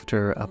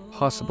 after a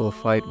possible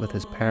fight with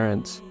his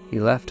parents, he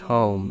left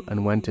home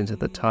and went into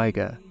the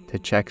taiga to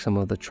check some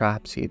of the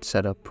traps he had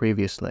set up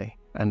previously.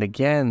 And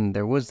again,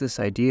 there was this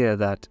idea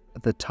that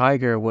the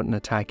tiger wouldn't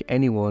attack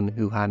anyone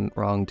who hadn't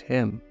wronged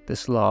him,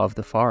 this law of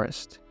the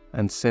forest.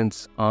 And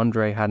since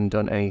Andrei hadn't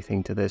done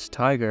anything to this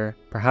tiger,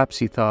 perhaps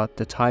he thought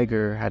the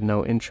tiger had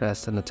no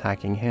interest in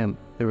attacking him.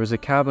 There was a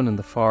cabin in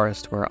the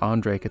forest where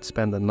Andrei could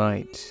spend the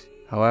night.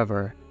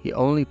 However, he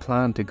only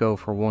planned to go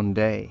for 1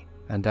 day,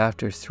 and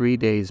after 3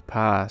 days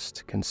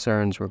passed,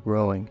 concerns were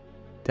growing.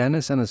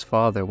 Dennis and his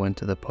father went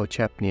to the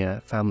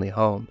Pochepnya family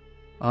home.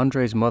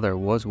 Andrei's mother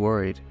was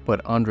worried,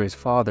 but Andrei's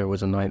father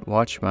was a night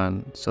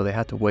watchman, so they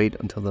had to wait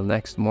until the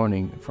next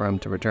morning for him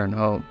to return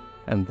home.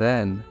 And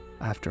then,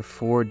 after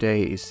 4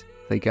 days,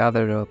 they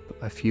gathered up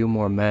a few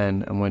more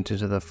men and went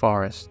into the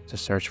forest to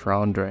search for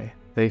Andrei.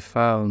 They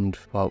found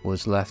what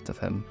was left of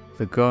him.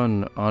 The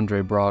gun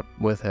Andrei brought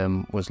with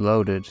him was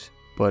loaded,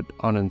 but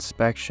on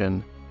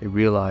inspection, they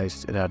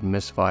realized it had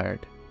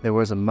misfired. There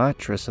was a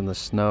mattress in the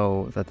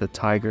snow that the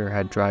tiger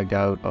had dragged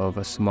out of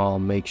a small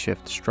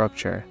makeshift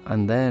structure,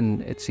 and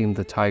then it seemed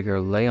the tiger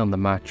lay on the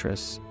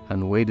mattress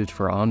and waited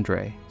for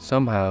Andrei.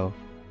 Somehow,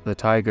 the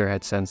tiger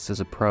had sensed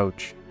his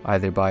approach,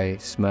 either by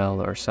smell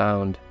or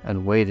sound,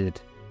 and waited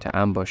to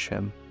ambush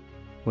him.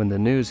 When the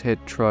news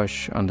hit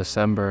Trush on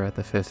December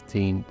the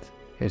 15th,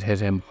 it hit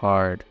him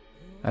hard.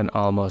 and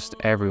almost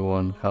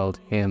everyone held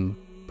him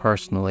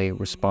personally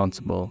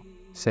responsible,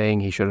 saying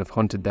he should have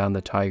hunted down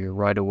the tiger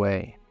right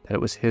away, that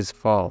it was his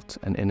fault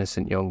an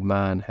innocent young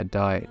man had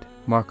died.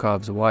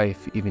 Markov's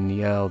wife even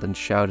yelled and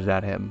shouted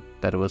at him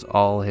that it was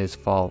all his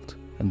fault,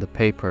 and the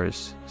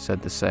papers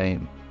said the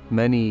same.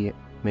 Many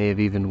may have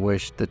even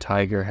wished the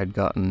tiger had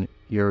gotten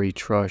Yuri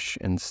Trush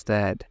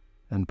instead,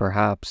 and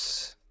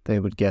perhaps they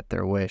would get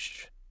their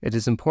wish. It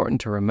is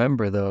important to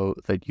remember, though,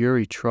 that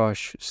Yuri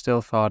Trush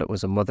still thought it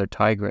was a mother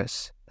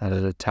tigress that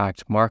had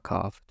attacked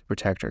Markov to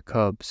protect her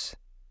cubs,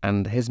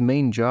 and his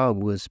main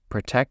job was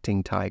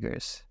protecting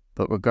tigers.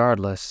 But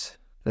regardless,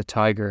 the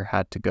tiger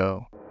had to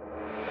go.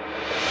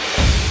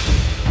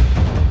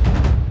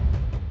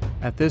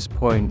 At this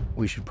point,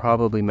 we should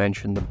probably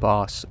mention the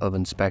boss of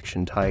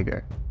Inspection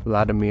Tiger,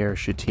 Vladimir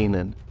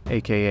Shatinin,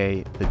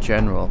 aka the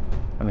General,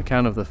 on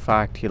account of the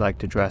fact he liked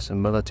to dress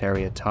in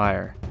military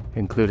attire,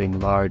 including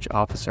large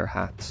officer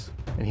hats.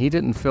 And he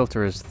didn't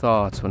filter his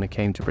thoughts when it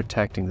came to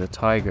protecting the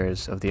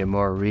tigers of the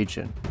Amur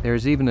region.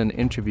 There's even an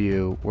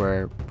interview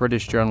where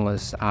British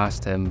journalists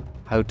asked him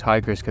how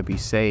tigers could be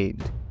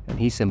saved, and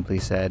he simply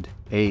said,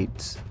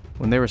 AIDS.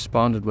 When they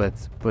responded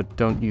with, "But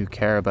don't you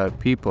care about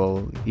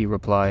people?" he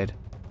replied,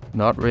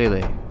 "Not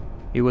really."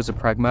 He was a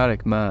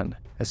pragmatic man.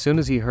 As soon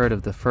as he heard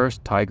of the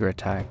first tiger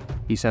attack,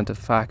 he sent a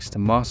fax to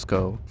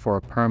Moscow for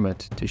a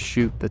permit to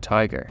shoot the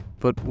tiger.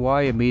 But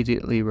why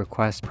immediately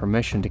request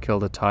permission to kill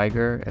the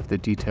tiger if the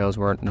details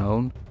weren't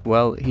known?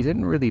 Well, he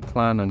didn't really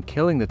plan on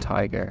killing the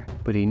tiger,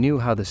 but he knew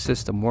how the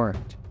system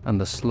worked and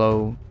the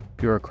slow,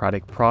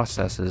 bureaucratic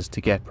processes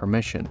to get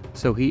permission.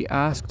 So he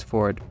asked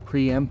for it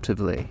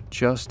preemptively,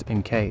 just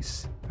in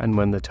case. And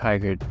when the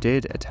tiger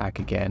did attack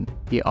again,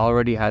 he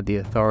already had the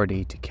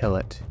authority to kill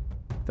it.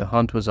 The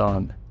hunt was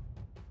on.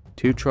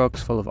 2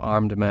 trucks full of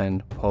armed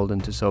men pulled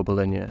into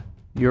Sobolonye.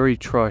 Yuri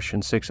Trush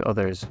and 6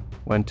 others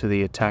went to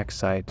the attack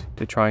site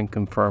to try and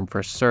confirm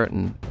for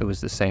certain it was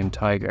the same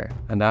tiger,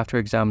 and after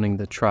examining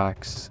the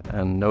tracks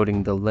and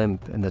noting the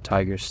limp in the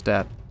tiger's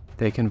step,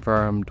 they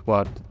confirmed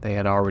what they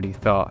had already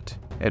thought.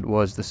 It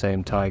was the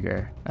same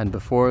tiger, and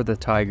before the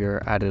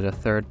tiger added a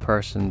 3rd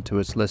person to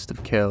its list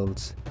of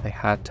kills, they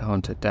had to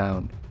hunt it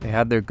down. They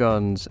had their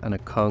guns and a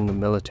Kung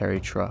military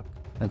truck,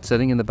 and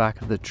sitting in the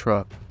back of the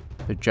truck,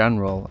 the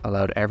general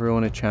allowed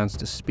everyone a chance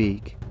to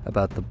speak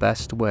about the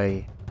best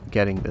way of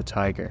getting the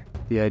tiger.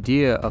 The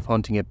idea of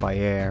hunting it by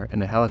air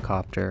in a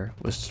helicopter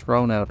was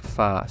thrown out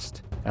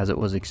fast, as it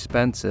was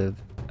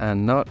expensive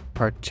and not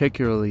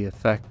particularly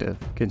effective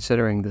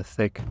considering the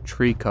thick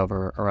tree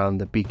cover around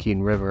the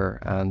Bikin River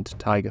and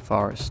taiga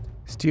forest.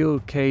 Steel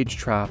cage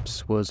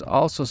traps was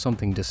also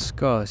something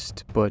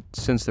discussed, but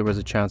since there was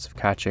a chance of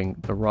catching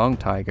the wrong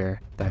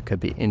tiger that could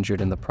be injured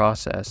in the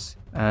process,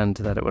 and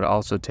that it would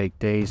also take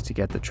days to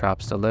get the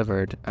traps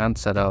delivered and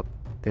set up,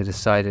 they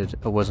decided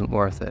it wasn't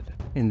worth it.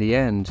 In the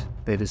end,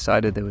 they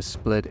decided they would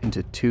split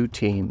into 2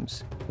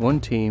 teams. One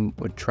team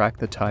would track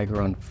the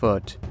tiger on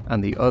foot,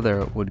 and the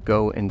other would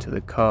go into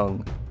the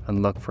Kung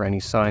and look for any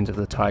signs of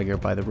the tiger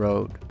by the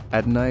road.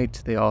 At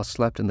night, they all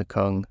slept in the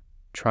Kung.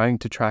 Trying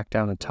to track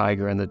down a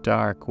tiger in the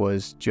dark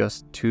was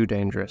just too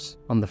dangerous.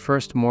 On the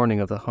first morning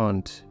of the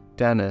hunt,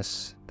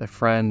 Dennis, the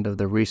friend of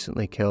the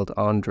recently killed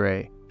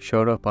Andre,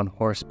 showed up on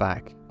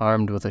horseback,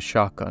 armed with a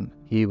shotgun.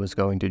 He was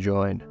going to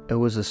join. It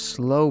was a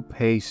slow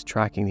pace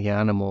tracking the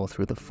animal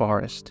through the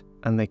forest,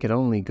 and they could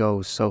only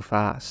go so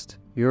fast.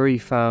 Yuri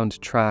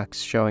found tracks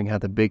showing how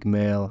the big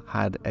male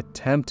had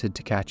attempted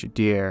to catch a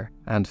deer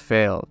and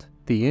failed.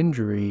 The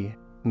injury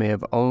may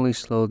have only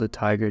slowed the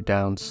tiger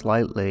down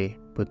slightly,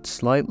 but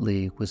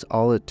slightly was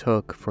all it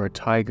took for a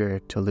tiger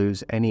to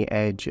lose any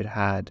edge it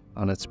had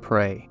on its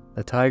prey.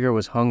 The tiger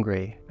was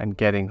hungry and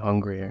getting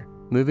hungrier.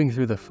 Moving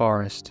through the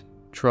forest,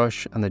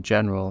 Trush and the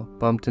general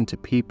bumped into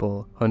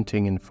people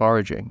hunting and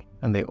foraging,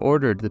 and they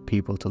ordered the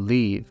people to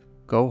leave,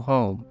 go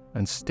home,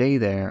 and stay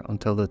there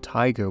until the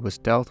tiger was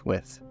dealt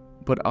with.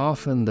 But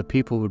often the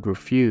people would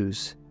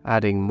refuse,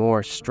 adding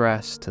more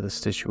stress to the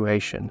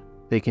situation.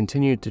 They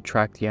continued to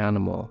track the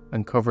animal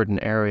and covered an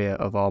area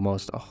of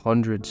almost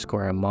 100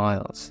 square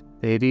miles.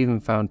 They had even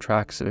found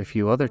tracks of a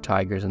few other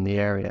tigers in the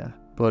area,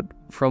 but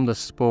from the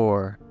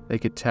spoor, they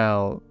could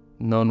tell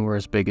none were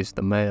as big as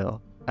the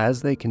male.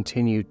 As they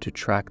continued to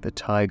track the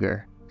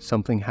tiger,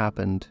 something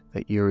happened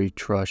that Yuri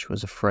Trush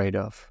was afraid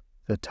of.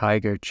 The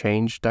tiger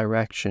changed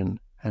direction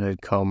and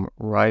had come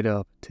right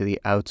up to the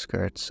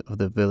outskirts of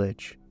the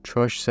village.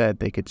 Trush said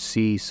they could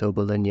see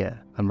Sobolonye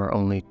and were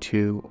only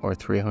 200 or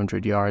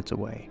 300 yards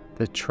away.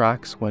 The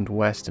tracks went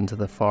west into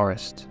the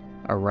forest,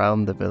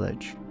 around the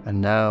village,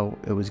 and now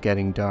it was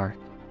getting dark,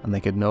 and they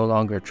could no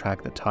longer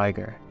track the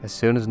tiger. As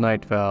soon as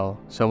night fell,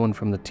 someone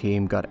from the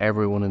team got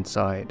everyone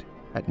inside.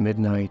 At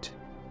midnight,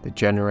 the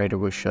generator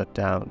was shut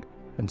down,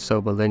 and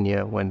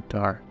Sobolonye went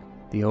dark.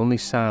 The only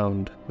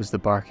sound was the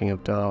barking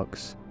of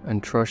dogs,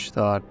 and Trush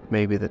thought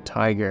maybe the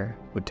tiger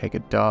would take a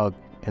dog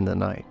in the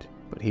night,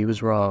 but he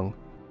was wrong.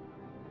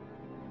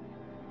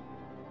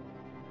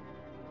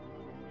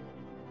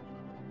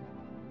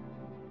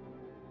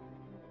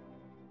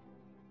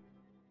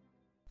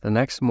 The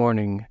next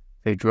morning,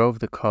 They drove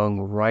the Kung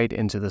right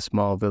into the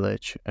small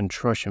village, and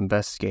Trush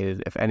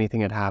investigated if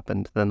anything had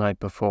happened the night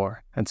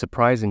before, and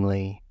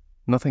surprisingly,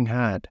 nothing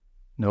had.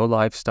 No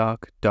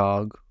livestock,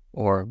 dog,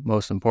 or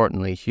most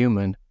importantly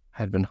human,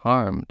 had been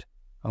harmed.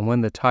 And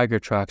when the tiger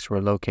tracks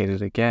were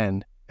located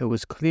again, it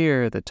was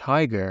clear the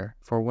tiger,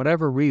 for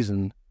whatever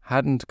reason,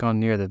 hadn't gone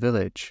near the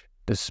village,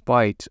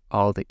 despite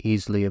all the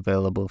easily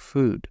available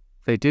food.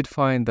 They did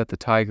find that the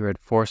tiger had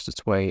forced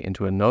its way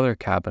into another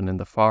cabin in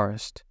the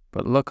forest,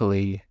 but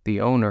luckily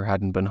the owner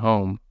hadn't been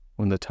home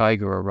when the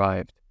tiger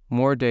arrived.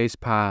 More days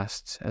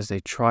passed as they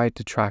tried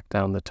to track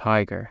down the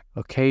tiger,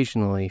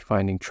 occasionally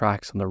finding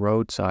tracks on the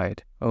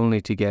roadside, only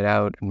to get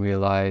out and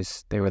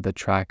realize they were the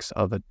tracks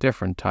of a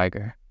different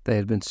tiger. They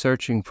had been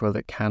searching for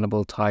the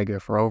cannibal tiger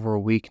for over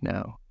a week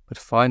now, but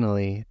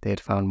finally they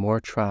had found more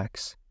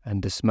tracks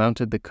and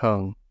dismounted the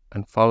Kung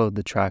and followed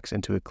the tracks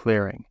into a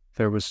clearing.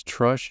 There was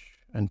Trush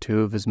and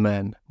 2 of his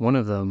men. One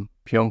of them,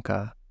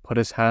 Pionka, put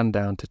his hand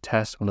down to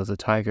test one of the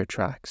tiger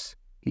tracks.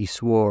 He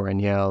swore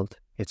and yelled,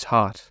 "It's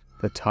hot."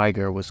 The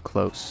tiger was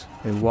close.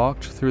 They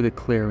walked through the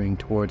clearing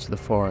towards the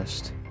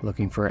forest,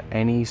 looking for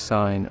any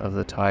sign of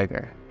the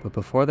tiger. But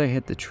before they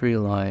hit the tree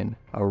line,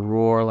 a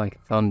roar like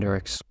thunder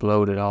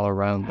exploded all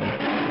around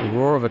them. The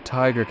roar of a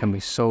tiger can be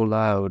so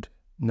loud,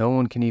 no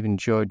one can even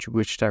judge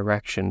which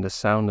direction the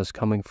sound is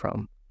coming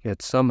from.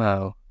 Yet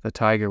somehow, the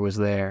tiger was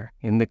there,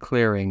 in the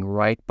clearing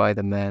right by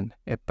the men.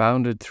 It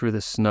bounded through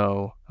the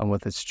snow, and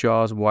with its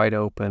jaws wide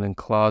open and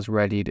claws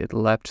readied, it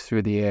leapt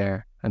through the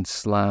air and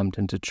slammed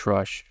into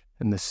Trush,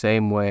 in the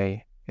same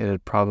way it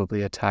had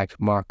probably attacked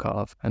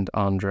Markov and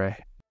Andrei.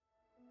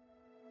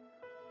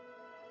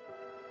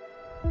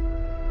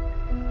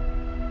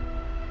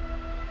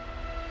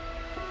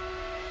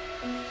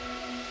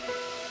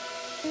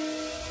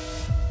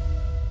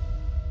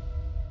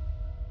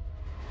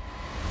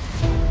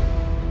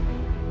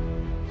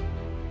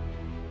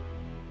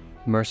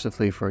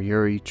 Mercifully for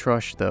Yuri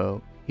Trush,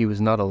 though, he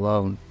was not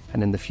alone,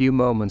 and in the few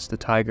moments the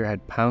tiger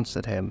had pounced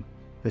at him,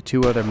 the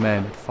 2 other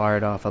men had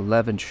fired off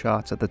 11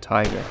 shots at the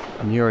tiger,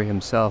 and Yuri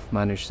himself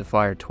managed to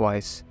fire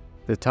twice.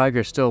 The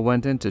tiger still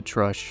went into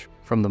Trush.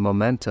 From the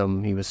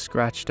momentum, he was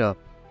scratched up,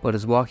 but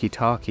his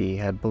walkie-talkie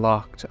had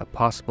blocked a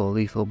possible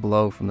lethal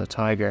blow from the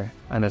tiger,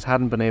 and it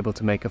hadn't been able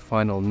to make a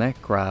final neck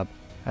grab,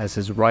 as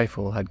his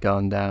rifle had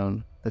gone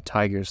down the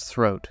tiger's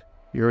throat.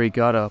 Yuri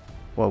got up,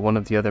 while one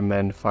of the other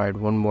men fired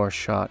one more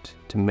shot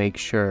to make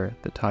sure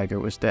the tiger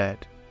was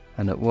dead.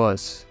 And it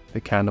was.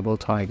 The cannibal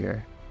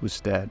tiger was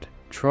dead.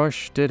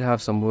 Trush did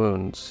have some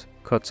wounds,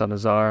 cuts on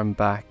his arm,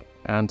 back,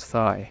 and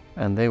thigh,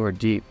 and they were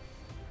deep.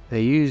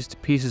 They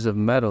used pieces of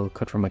metal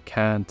cut from a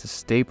can to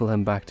staple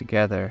him back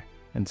together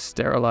and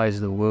sterilize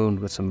the wound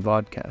with some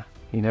vodka.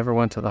 He never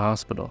went to the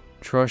hospital.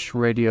 Trush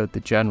radioed the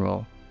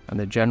general, and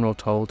the general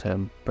told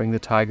him, bring the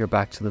tiger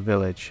back to the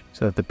village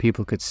so that the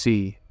people could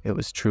see it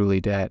was truly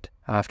dead.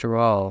 After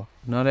all,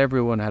 not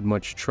everyone had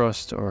much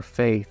trust or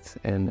faith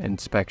in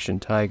Inspection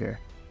Tiger.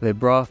 They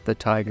brought the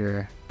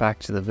tiger back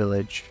to the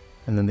village,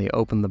 and then they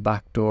opened the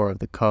back door of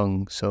the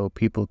Kung so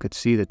people could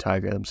see the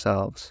tiger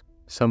themselves.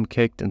 Some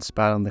kicked and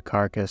spat on the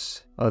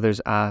carcass, others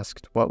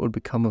asked what would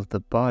become of the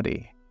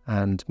body,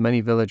 and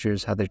many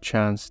villagers had their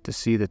chance to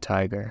see the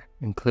tiger,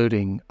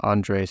 including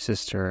Andrei's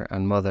sister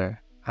and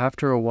mother.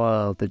 After a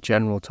while, the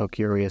general took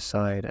Yuri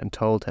aside and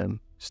told him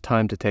it's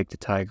time to take the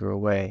tiger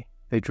away.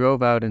 They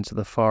drove out into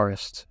the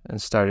forest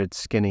and started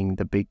skinning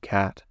the big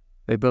cat.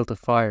 They built a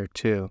fire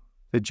too.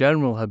 The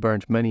general had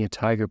burnt many a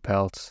tiger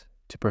pelt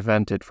to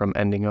prevent it from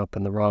ending up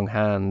in the wrong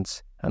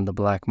hands and the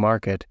black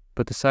market,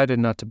 but decided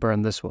not to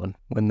burn this one.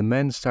 When the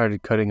men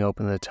started cutting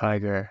open the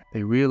tiger,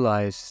 they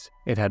realized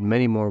it had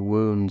many more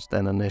wounds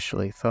than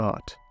initially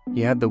thought.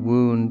 He had the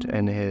wound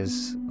in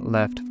his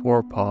left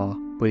forepaw,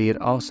 but he had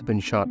also been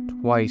shot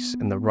twice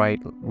in the right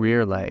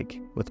rear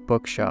leg with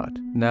buckshot.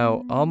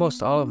 Now,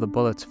 almost all of the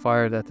bullets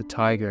fired at the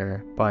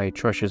tiger by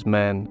Trush's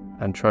men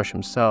and Trush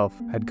himself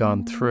had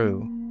gone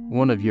through.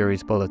 One of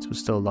Yuri's bullets was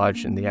still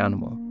lodged in the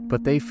animal,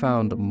 but they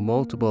found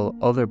multiple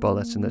other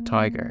bullets in the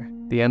tiger.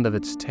 The end of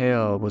its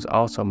tail was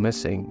also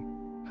missing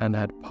and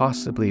had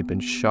possibly been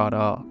shot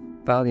off.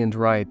 Valliant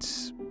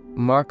writes,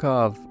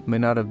 Markov may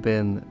not have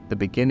been the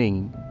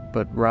beginning,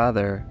 but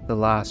rather the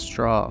last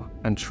straw,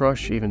 and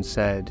Trush even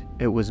said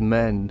it was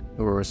men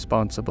who were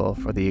responsible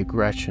for the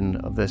aggression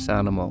of this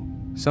animal.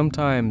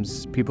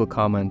 Sometimes people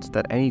comment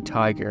that any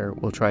tiger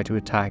will try to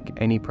attack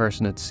any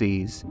person it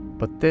sees,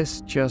 but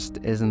this just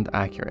isn't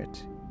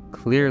accurate.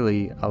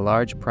 Clearly, a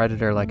large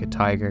predator like a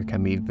tiger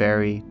can be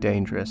very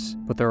dangerous,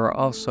 but there are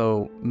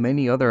also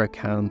many other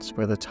accounts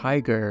where the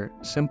tiger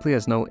simply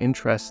has no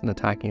interest in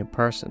attacking a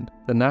person.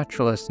 The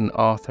naturalist and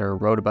author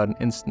wrote about an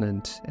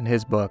incident in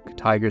his book,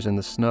 Tigers in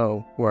the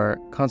Snow, where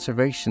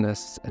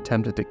conservationists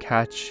attempted to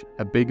catch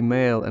a big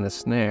male in a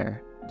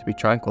snare to be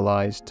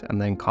tranquilized and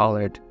then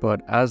collared,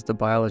 but as the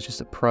biologist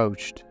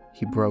approached,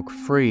 he broke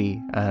free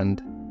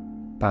and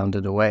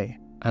bounded away.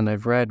 And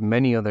I've read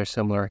many other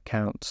similar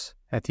accounts.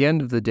 At the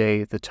end of the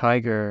day, the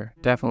tiger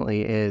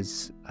definitely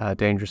is a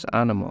dangerous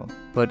animal,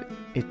 but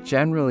it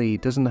generally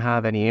doesn't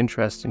have any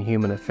interest in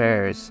human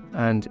affairs,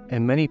 and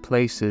in many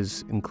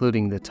places,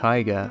 including the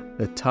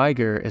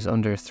tiger is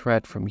under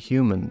threat from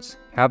humans.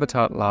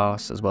 Habitat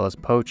loss as well as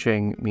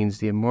poaching means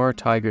the Amur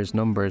tiger's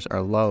numbers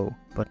are low,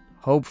 but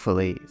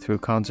hopefully through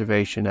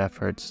conservation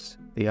efforts,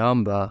 the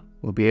Amba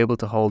will be able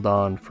to hold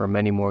on for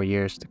many more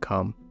years to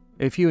come.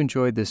 If you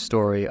enjoyed this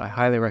story, I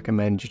highly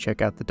recommend you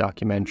check out the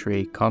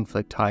documentary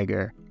Conflict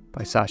Tiger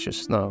by Sasha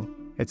Snow.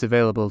 It's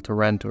available to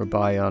rent or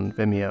buy on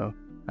Vimeo,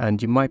 and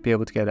you might be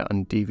able to get it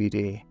on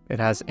DVD. It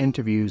has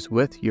interviews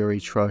with Yuri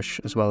Trush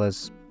as well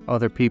as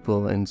other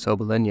people in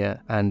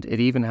Sobolonye, and it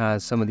even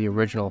has some of the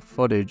original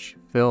footage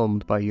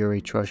filmed by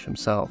Yuri Trush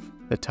himself.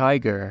 The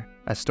Tiger,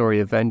 A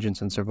Story of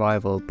Vengeance and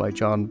Survival by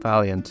John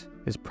Valliant,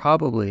 is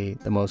probably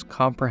the most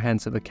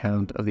comprehensive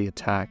account of the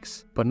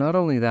attacks. But not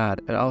only that,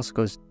 it also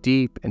goes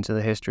deep into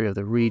the history of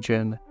the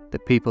region, the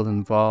people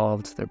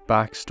involved, their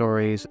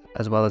backstories,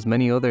 as well as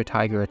many other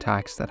tiger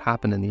attacks that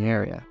happen in the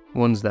area,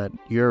 ones that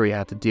Yuri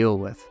had to deal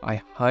with.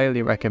 I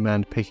highly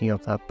recommend picking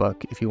up that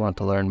book if you want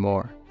to learn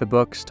more. The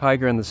books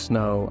Tiger in the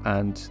Snow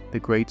and The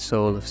Great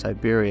Soul of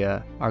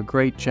Siberia are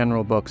great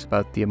general books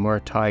about the Amur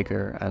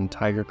tiger and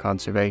tiger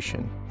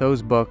conservation.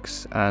 Those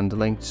books and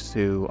links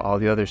to all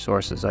the other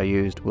sources I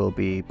used will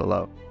be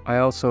below. I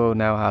also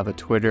now have a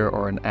Twitter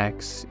or an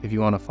X if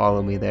you want to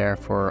follow me there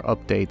for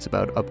updates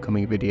about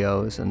upcoming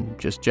videos and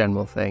just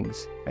general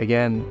things.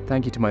 Again,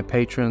 thank you to my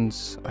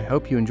patrons. I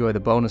hope you enjoy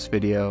the bonus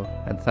video,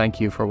 and thank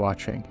you for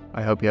watching.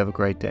 I hope you have a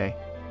great day.